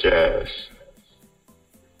Renaissance jazz.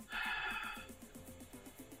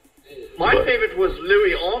 My favorite was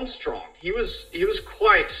Louis Armstrong. He was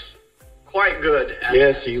quite good.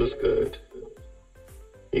 Yes, he was good.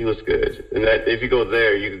 He was good. And that if you go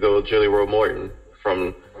there, you could go Jelly Roll Morton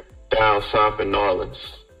from down south in New Orleans.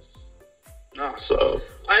 So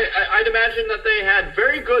I'd imagine that they had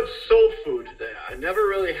very good soul food there. I never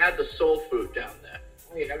really had the soul food down there.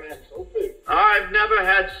 you never had soul food? I've never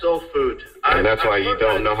had soul food. And that's why you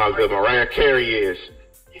don't know how good Mariah Carey is.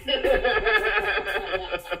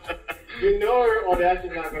 You know her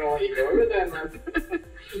audacity's not going to let you go with that, man.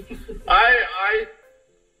 I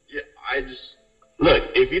just... Look,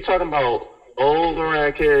 if you're talking about old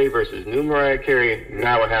Mariah Carey versus new Mariah Carey,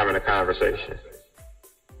 now we're having a conversation.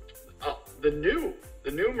 Oh, the new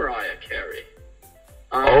Mariah Carey.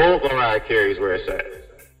 Old Mariah Carey's where it's at.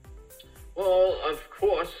 Well, of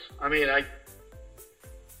course. I mean,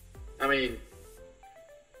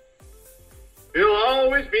 you'll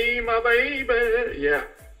always be my baby. Yeah,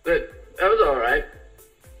 that was all right.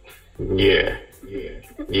 Yeah.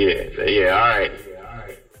 All right.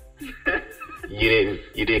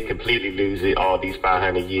 You didn't completely lose it all these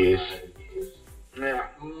 500 years. Yeah,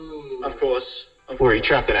 of course. Were you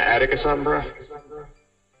trapped in an attic or something, bro?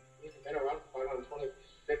 You've been around for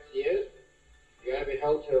 526 years. You gotta be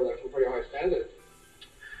held to some pretty high standards.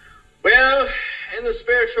 Well, in the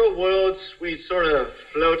spiritual world, we sort of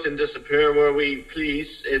float and disappear where we please.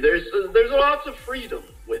 There's lots of freedom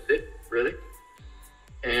with it, really.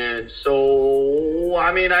 And so,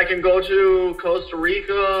 I mean, I can go to Costa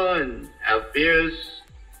Rica and have beers,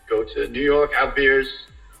 go to New York, have beers.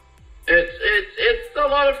 It's a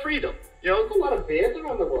lot of freedom, you know. There's a lot of beers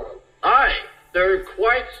around the world. Aye, there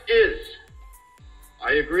quite is.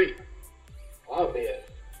 I agree. A lot of beers.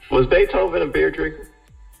 Was Beethoven a beer drinker?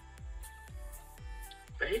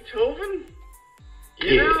 Beethoven?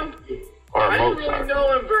 You Yeah. know, Or I don't Mozart? really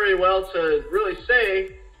know him very well to really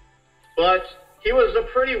say, but he was a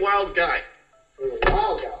pretty wild guy. He was a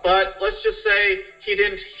wild guy. But let's just say he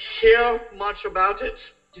didn't hear much about it.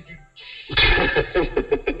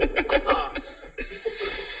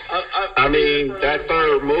 I mean, that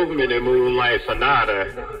third movement in Moonlight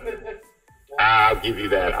Sonata, I'll give you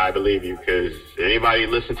that. I believe you, because anybody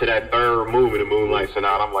listen to that third movement in Moonlight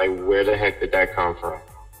Sonata, I'm like, where the heck did that come from?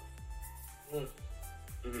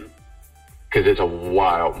 Because it's a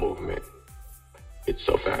wild movement. It's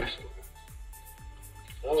so fast.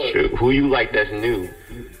 Shoot, who you like that's new?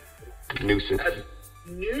 Nuisance. That's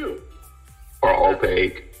new. Or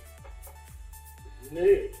opaque?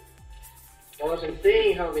 New. Well, I've been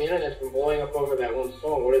seeing how the internet's been blowing up over that one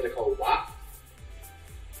song. What is it called? WAP?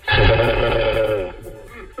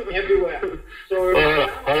 Everywhere. So,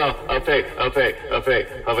 Hold on. Opaque.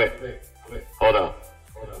 Hold on.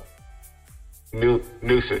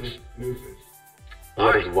 Nuisance.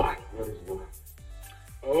 What is what?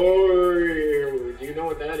 oh, do you know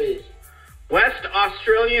what that is? West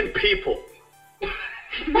Australian people.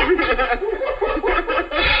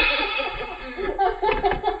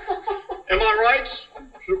 Am I right?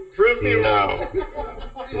 Prove me wrong.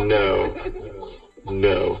 No.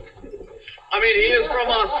 I mean, he is from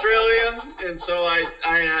Australia, and so I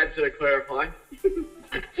had to clarify.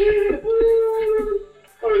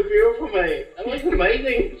 Oh, it's beautiful, mate. That was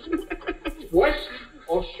amazing. West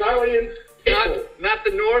Australian people. Not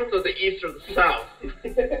the north or the east or the south.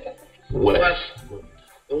 West.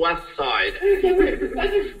 The west side.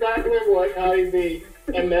 That's exactly what Cardi B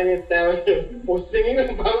and Megan Stallion were singing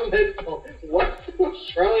about in that song. West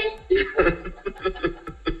Australian people.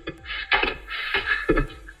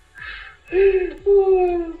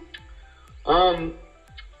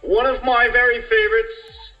 One of my very favorites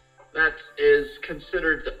that is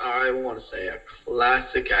considered, I want to say, a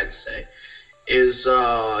classic, I'd say, is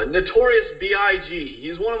Notorious B.I.G.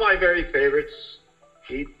 He's one of my very favorites.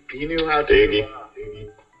 He knew how to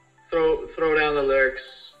throw down the lyrics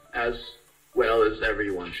as well as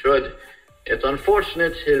everyone should. It's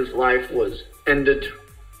unfortunate his life was ended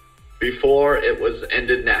before it was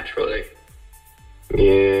ended naturally.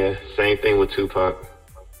 Yeah, same thing with Tupac.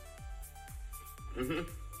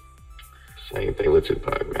 Same thing with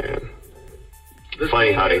Tupac, man. The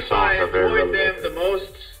Funny how they thing songs are very I enjoyed relevant. them the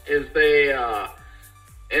most is they,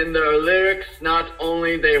 in their lyrics, not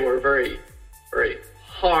only they were very, very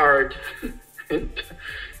hard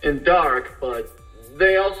and dark, but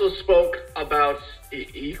they also spoke about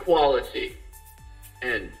equality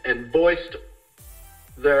and voiced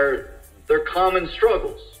their common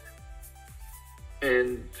struggles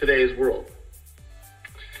in today's world.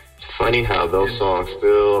 Funny how those songs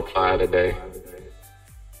still apply today.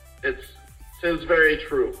 It's very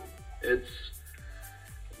true. It's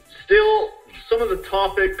still some of the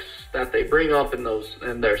topics that they bring up in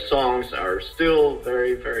their songs are still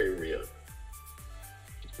very, very real.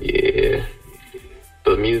 Yeah.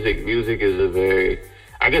 But music is a very,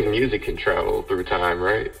 I guess music can travel through time,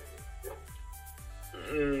 right?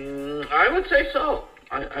 I would say so.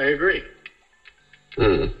 I agree.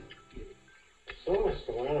 So much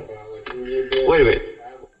to learn about. Like, Wait a minute.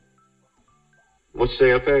 What's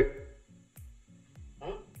the pick?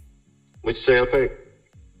 Huh? Which sale pick?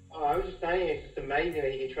 Oh, I was just saying it's just amazing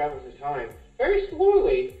that he can travel through time. Very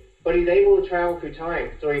slowly, but he's able to travel through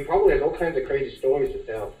time. So he probably has all kinds of crazy stories to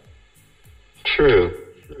tell. True.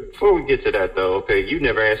 Before we get to that, though, okay, you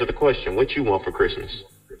never answered the question. What you want for Christmas?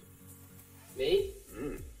 Me?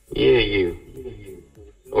 Yeah, you.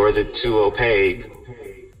 Or is it too opaque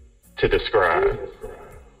to describe?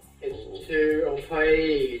 It's too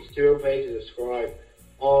opaque. It's too opaque to describe.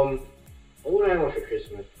 What would I want for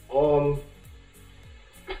Christmas? Well,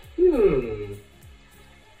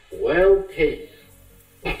 peace.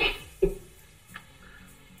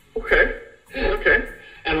 Okay.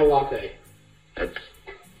 And a latte.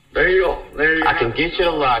 There you go. I can get you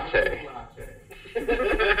a latte.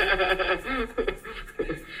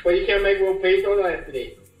 But you can't make world peace on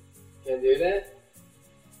Anthony. Can't do that.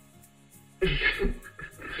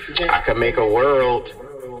 I could make a world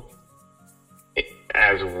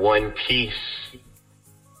as one piece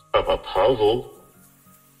of a puzzle.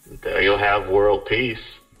 There you'll have world peace.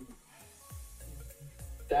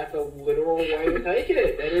 That's a literal way to take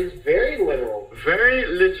it. That is very literal. Very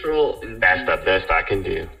literal. That's the best I can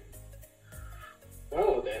do.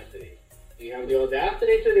 Well, Audacity. You have the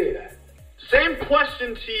audacity to do that. Same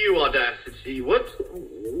question to you, Audacity.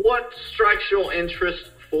 What strikes your interest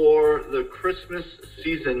for the Christmas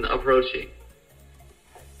season approaching?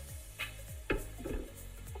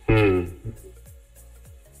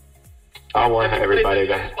 I want everybody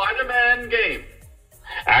the to. Spider-Man game.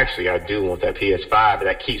 Actually, I do want that PS5, but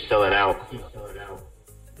that keeps selling out.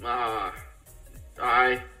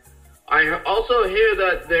 I also hear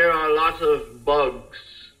that there are lots of bugs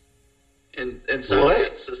inside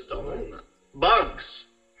that system. Bugs.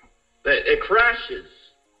 That it crashes.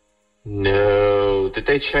 No. Did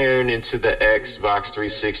they turn into the Xbox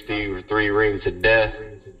 360 or 3 Rings of Death?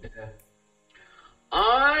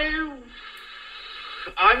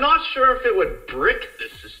 I'm not sure if it would brick the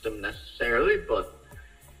system necessarily, but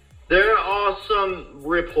there are some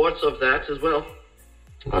reports of that as well.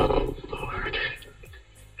 Oh, Lord.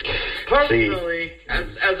 Personally,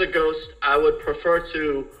 as a ghost, I would prefer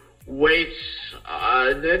to wait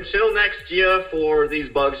until next year for these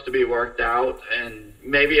bugs to be worked out and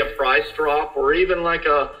maybe a price drop or even like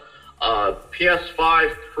a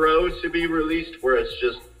PS5 Pro to be released where it's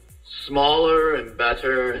just smaller and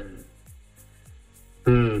better and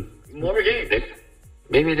more games.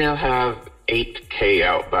 Maybe they'll have 8K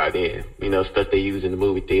out by then. You know, stuff they use in the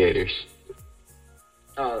movie theaters.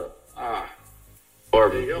 Or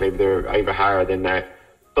maybe they're even higher than that.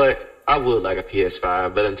 But I would like a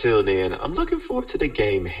PS5. But until then, I'm looking forward to the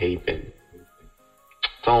game Haven.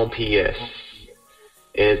 It's on PS.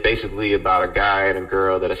 And it's basically about a guy and a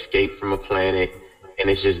girl that escaped from a planet. And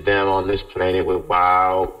it's just them on this planet with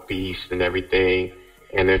wild beasts and everything.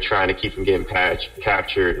 And they're trying to keep from getting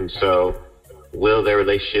captured. And so, will their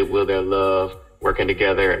relationship, will their love, working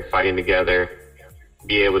together and fighting together,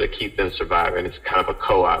 be able to keep them surviving? It's kind of a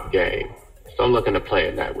co-op game. So I'm looking to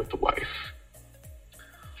play that with the wife.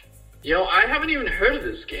 Yo, I haven't even heard of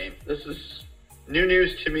this game. This is new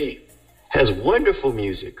news to me. Has wonderful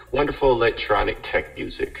music, wonderful electronic tech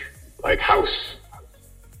music, like house.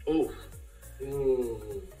 Ooh.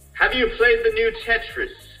 Have you played the new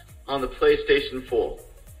Tetris on the PlayStation 4?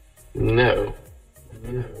 No.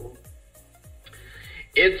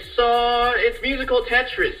 It's musical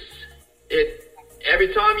Tetris.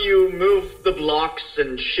 Every time you move the blocks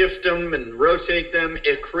and shift them and rotate them,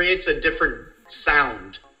 it creates a different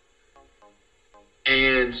sound.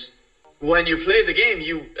 And when you play the game,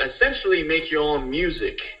 you essentially make your own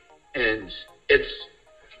music. And it's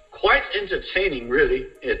quite entertaining, really.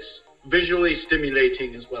 It's visually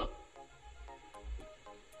stimulating as well.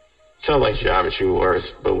 Sounds like Geometry Wars,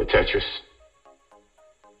 but with Tetris.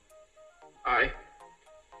 Aye.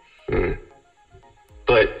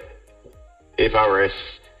 But if I were,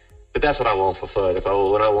 but that's what I want for fun.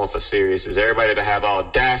 What I want for serious is everybody to have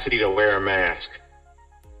audacity to wear a mask.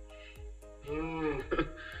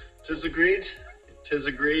 Tis agreed. Tis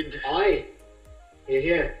agreed. Aye.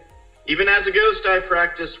 Here. Even as a ghost, I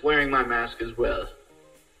practice wearing my mask as well.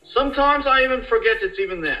 Sometimes I even forget it's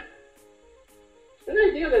even there. It's an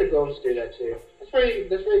idea that ghosts do that too. That's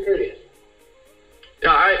very courteous.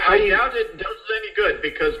 Yeah, I doubt it does any good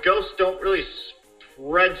because ghosts don't really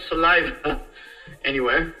spread saliva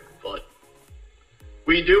anywhere, but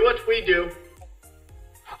we do what we do.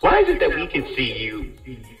 Why is it that we can see you?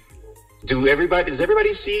 Does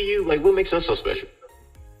everybody see you? Like, what makes us so special?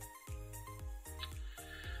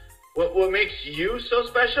 What makes you so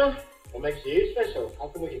special? What makes you special? How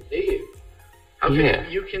come we can see you? How can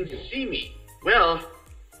you can see me? Well,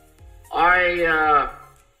 I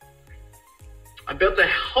built a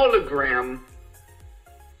hologram,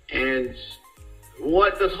 and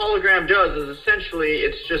what this hologram does is essentially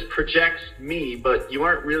it just projects me, but you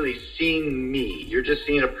aren't really seeing me. You're just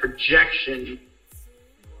seeing a projection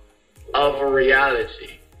of a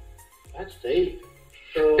reality. That's deep.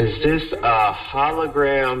 So, Is this a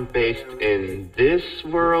hologram based in this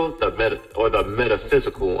world, or the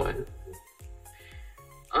metaphysical one?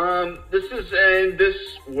 This is in this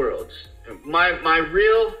world. My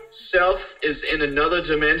real self is in another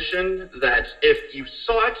dimension that if you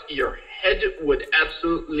saw it, your head would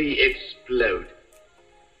absolutely explode.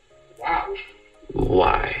 wow.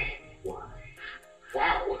 Why?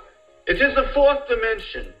 Wow. It is the fourth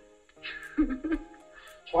dimension.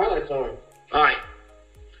 Twilight Zone. Alright.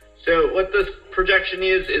 So what this projection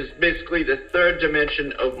is basically the third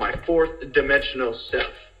dimension of my fourth dimensional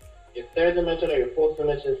self. Your third dimension or your fourth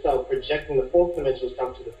dimension self projecting the fourth dimensional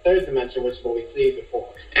self to the third dimension, which is what we see before.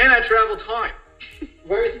 And I travel time.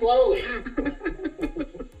 Very slowly.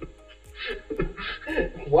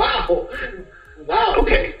 Wow. Wow.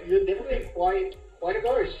 Okay. You're definitely quite a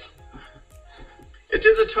ghost. It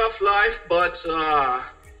is a tough life, but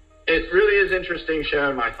it really is interesting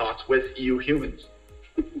sharing my thoughts with you humans.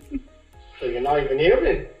 So you're not even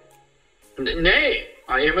human. Nay,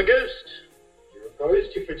 I am a ghost. You're a ghost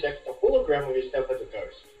who projects a hologram of yourself as a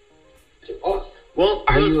ghost. To us. Well,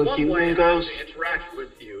 Are there's you a one human way ghost? to interact with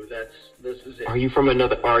you. This is it. Are you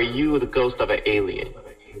the ghost of an alien?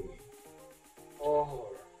 Oh.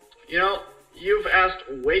 You know, you've asked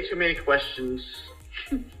way too many questions.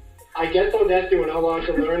 I guess I'll ask you when I want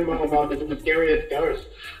to learn more about this mysterious ghost.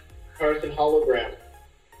 Person hologram.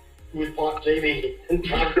 Who's part JV and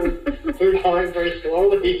travels through time very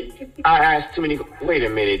slowly. I asked too many. Wait a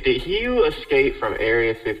minute. Did you escape from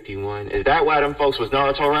Area 51? Is that why them folks was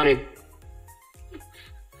Naruto running?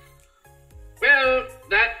 Well,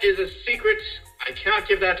 that is a secret. I cannot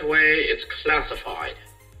give that away. It's classified.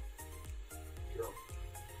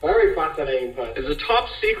 Very fascinating person. It's a top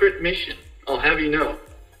secret mission. I'll have you know.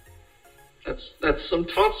 That's some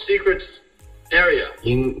top secret area.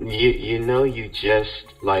 You know you just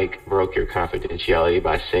like broke your confidentiality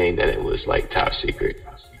by saying that it was like top secret.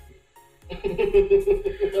 Well,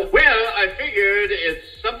 I figured it's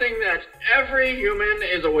something that every human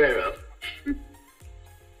is aware of.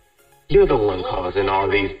 You're the one causing all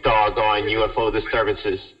these doggone UFO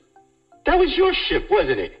disturbances. That was your ship,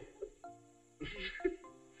 wasn't it?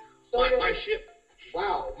 My ship.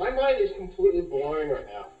 Wow, my mind is completely blown right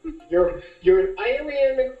now. You're an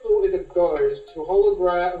alien who is a ghost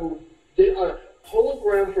who did a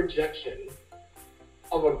hologram projection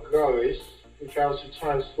of a ghost who travels through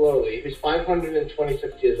time slowly, who's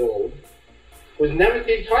 526 years old, who's never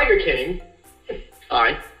seen Tiger King.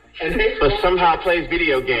 Aye. And hates But somehow plays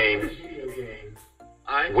video games.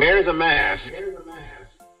 Aye. Wears a mask.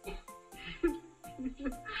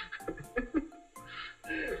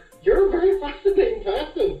 You're a very fascinating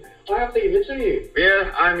person. I have to give it to you.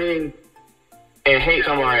 Yeah, I mean, And hates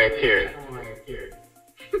on Mariah Carey.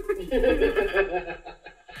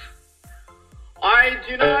 I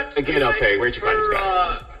do not. Again, okay, where'd you find this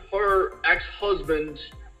guy? Her ex-husband,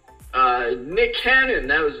 Nick Cannon,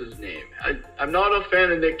 that was his name. I'm not a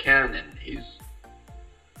fan of Nick Cannon. He's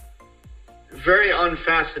very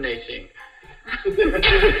unfascinating.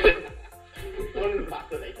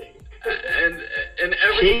 Unfascinating. And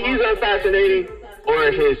every He's unfascinating,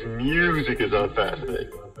 or his music is unfascinating?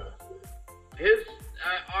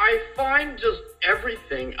 I find just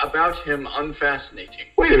everything about him unfascinating.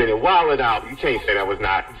 Wait a minute, Wild It Out. You can't say that was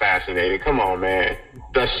not fascinating. Come on, man.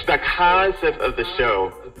 The concept of the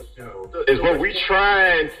show is what we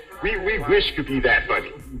wish could be that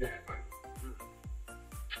funny.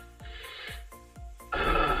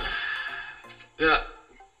 Yeah,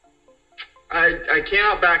 I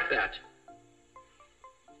cannot back that.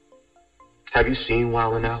 Have you seen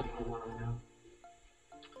Wild and Out?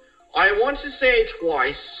 I want to say it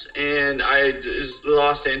twice, and I just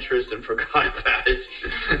lost interest and forgot about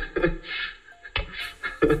it.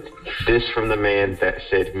 This from the man that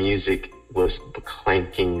said music was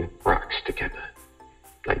clanking rocks together.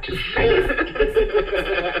 Like just bang.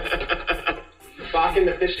 Back in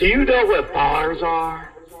the 50s. Do you know what bars are?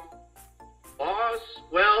 Boss,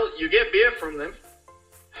 well, you get beer from them.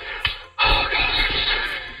 Oh, God.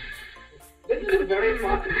 This is a very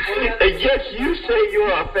fascinating. And yes, you say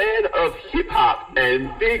you're a fan of hip hop and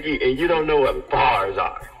Biggie, and you don't know what bars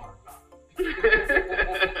are.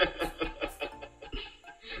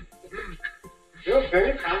 You're a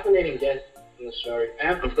very fascinating guest in the show.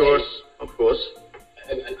 Of course.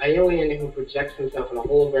 an alien who projects himself in a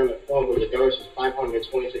hologramic form with a ghost who's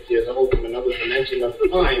 526 years old from another dimension of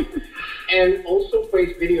time, and also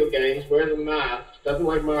plays video games, wears a mask, doesn't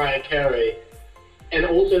like Mariah Carey, and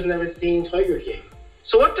also has never seen Tiger King.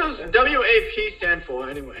 So what does WAP stand for,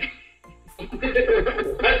 anyway? Oh,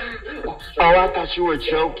 I thought you were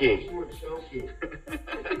joking.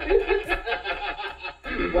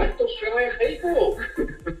 West Australian people.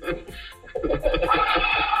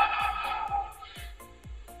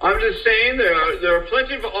 I'm just saying there are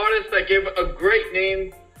plenty of artists that give a great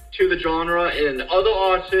name to the genre and other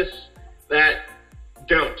artists that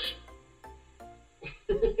don't.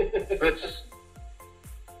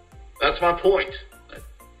 That's my point.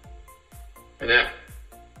 And that.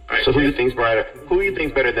 Right, so who do you think's better? Who do you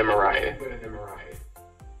think's better than Mariah?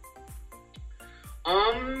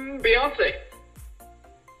 Beyonce.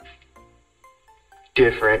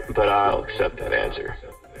 Different, but I'll accept that answer.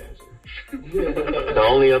 The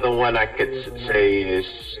only other one I could say is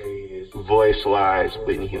voice-wise,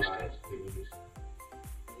 Whitney Houston.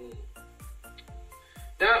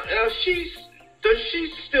 Now does she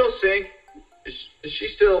still sing? Is she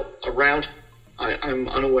still around? I'm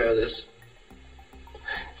unaware of this.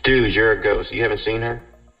 Dude, you're a ghost. You haven't seen her?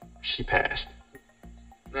 She passed.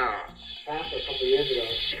 No. Passed a couple years ago.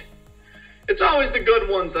 Shit. It's always the good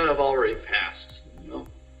ones that have already passed, you know?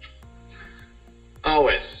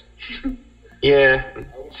 Always. Yeah,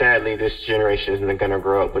 sadly, this generation isn't going to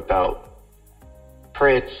grow up without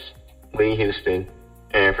Prince, Whitney Houston,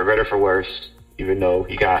 and for better or for worse, even though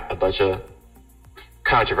he got a bunch of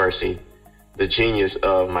controversy, the genius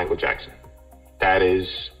of Michael Jackson. That is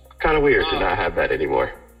kind of weird to not have that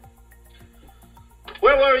anymore.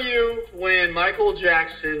 Where were you when Michael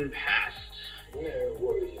Jackson passed? Where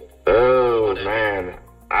were you? Oh, man.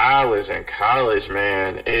 I was in college,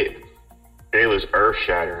 man. It was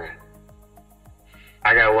earth-shattering.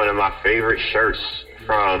 I got one of my favorite shirts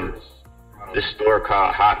from this store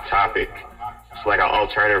called Hot Topic. It's like an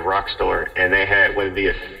alternative rock store, and they had one of the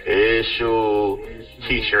official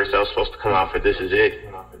t-shirts that was supposed to come out for This Is It.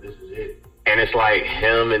 And it's like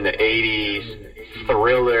him in the 80s,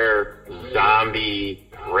 Thriller, zombie,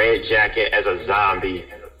 red jacket as a zombie.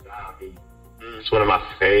 It's one of my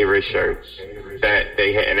favorite shirts that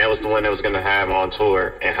they had, and that was the one that was going to have on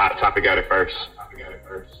tour, and Hot Topic got it first.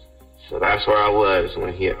 So that's where I was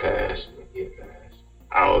when he had passed.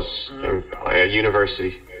 I was at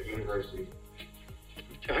university.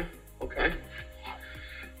 Okay.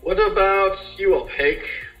 What about you, Opaque?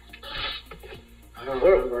 I don't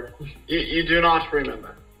remember. You do not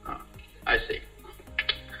remember. Oh, I see.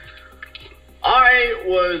 I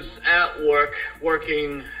was at work,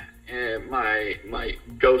 working my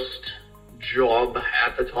ghost job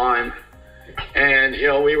at the time, and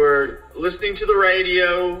we were listening to the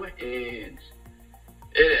radio, and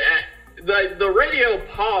the radio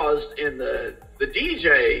paused, and the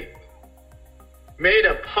DJ made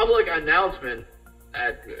a public announcement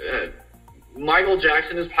that Michael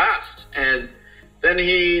Jackson has passed, and then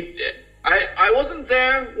I wasn't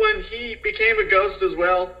there when he became a ghost as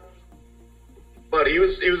well, but he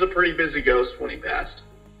was a pretty busy ghost when he passed.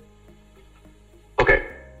 Okay.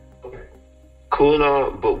 Cool and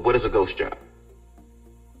all, but what is a ghost job?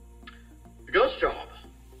 The ghost job?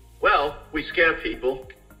 Well, we scare people.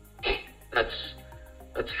 That's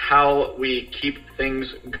how we keep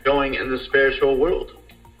things going in the spiritual world.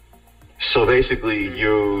 So basically,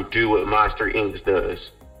 you do what Monster Inc.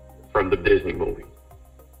 does from the Disney movie.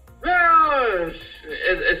 Well,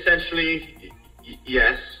 essentially,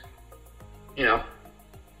 yes.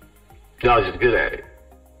 Y'all just good at it.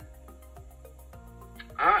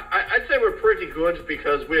 I'd say we're pretty good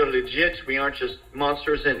because we're legit. We aren't just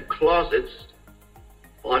monsters in closets.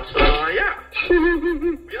 But, yeah.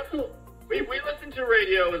 We listen to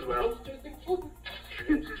radio as well.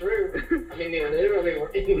 It's true. I mean, they literally were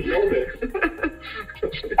in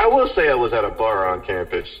COVID. I will say I was at a bar on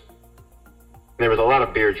campus. There was a lot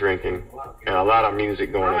of beer drinking and a lot of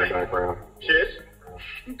music going in the background. Cheers.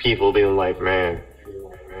 People being like, man,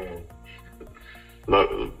 look,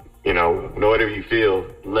 whatever you feel,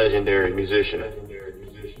 legendary musician. And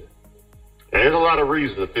there's a lot of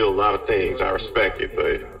reasons to feel a lot of things. I respect it,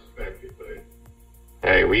 but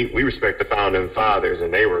hey, we respect the founding fathers,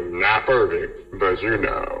 and they were not perfect, but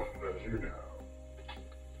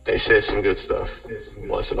they said some good stuff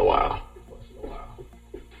once in a while.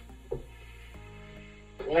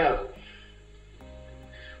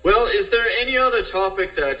 Well, is there any other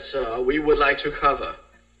topic that we would like to cover?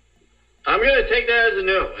 I'm going to take that as a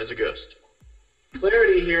no, as a ghost.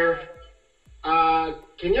 Clarity here.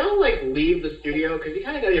 Can y'all, leave the studio? Because you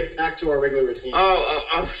kind of got to get back to our regular routine.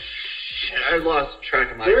 Oh, I lost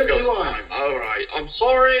track of my Where's ghost Nuance? time. All right. I'm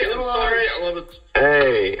sorry. I love it.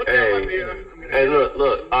 Hey,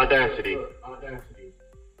 look, Audacity.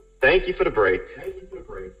 Thank you for the break.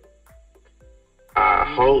 I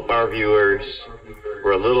hope our viewers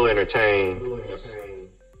were a little entertained,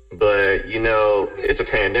 but it's a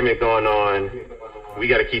pandemic going on. We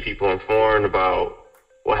got to keep people informed about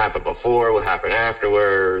what happened before, what happened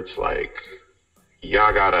afterwards. Like,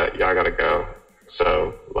 y'all gotta go.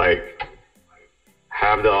 So, like,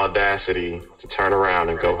 have the audacity to turn around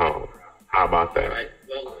and go home. How about that? All right.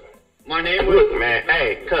 Well, my name was... Look, man,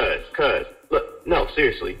 hey, cuz, look, no,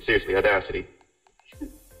 seriously, Audacity.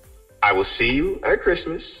 I will see you at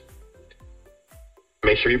Christmas.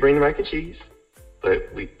 Make sure you bring the mac and cheese. But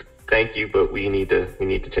thank you, but we need to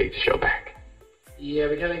take the show back. Yeah,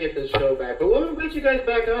 we kind of get this show back, but we'll invite you guys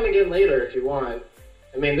back on again later if you want.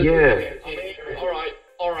 I mean, this is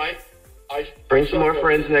All right. Bring some more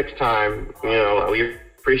friends next time. We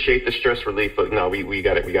appreciate the stress relief, but no, we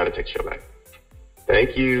got to take the show back.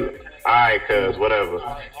 Thank you. All right, cuz, whatever.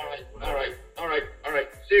 All right.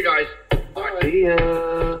 See you guys. Bye. See ya.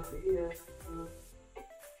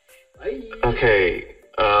 Bye. Okay.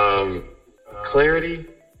 Clarity.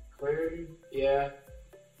 Yeah.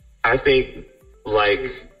 I think, like,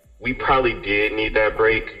 we probably did need that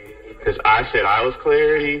break because I said I was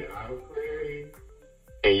Clarity,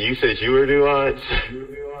 and you said you were Nuance.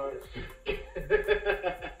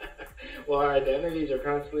 Well, our identities are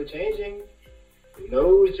constantly changing. Who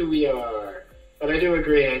knows who we are? But I do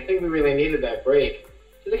agree. I think we really needed that break.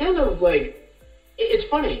 Because it kind of, like, it's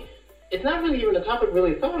funny. It's not really even a topic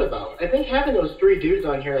really thought about. I think having those three dudes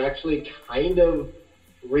on here actually kind of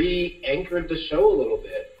re-anchored the show a little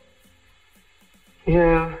bit.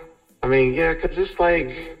 Yeah. I mean, yeah, because it's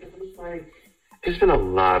like, there's been a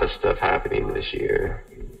lot of stuff happening this year.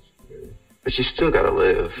 But you still gotta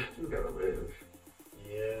live.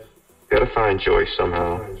 Yeah. Gotta find joy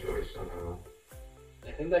somehow.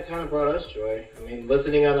 I think that kind of brought us joy. I mean,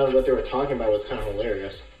 listening on what they were talking about was kind of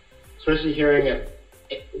hilarious. Especially hearing an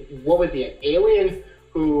alien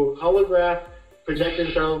who holographed, projects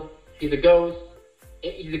himself. He's a ghost.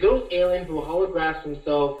 He's a ghost alien who holographs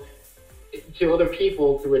himself to other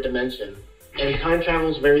people through a dimension. And he time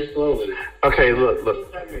travels very slowly. Okay, look.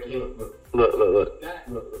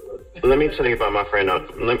 Let me tell you about my friend.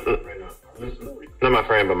 Not my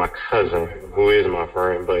friend, but my cousin, who is my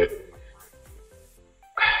friend. But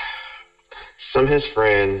some of his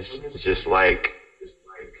friends just like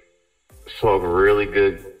smoke really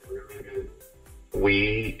good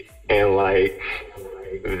weed and like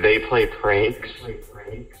they play pranks.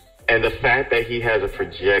 And the fact that he has a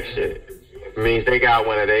projection means they got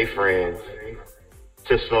one of their friends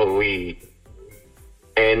to smoke weed.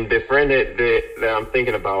 And the friend that I'm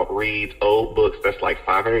thinking about reads old books that's like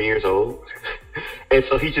 500 years old. And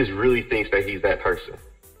so he just really thinks that he's that person.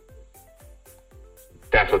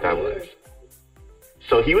 That's what that was.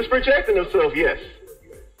 So he was projecting himself, yes.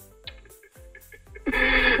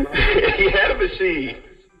 He had a machine.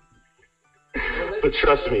 But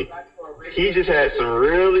trust me, he just had some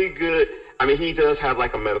really good, I mean, he does have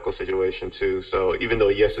like a medical situation too. So even though,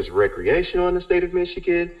 yes, it's recreational in the state of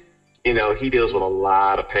Michigan, he deals with a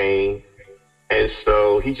lot of pain. And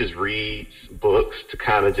so he just reads books to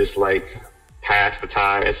kind of just like pass the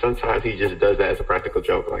time. And sometimes he just does that as a practical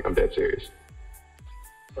joke. Like, I'm dead serious.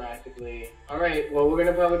 Practically. All right. Well, we're going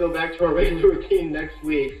to probably go back to our regular routine next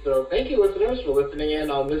week. So thank you, listeners, for listening in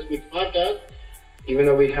on this week's podcast, even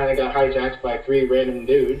though we kind of got hijacked by three random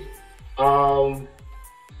dudes.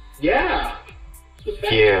 Yeah.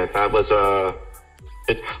 Yeah, that was,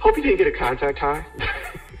 hope you didn't get a contact high.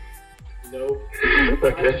 Nope.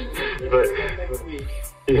 Okay. But,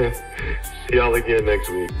 yeah. See y'all again next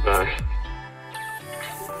week. Bye.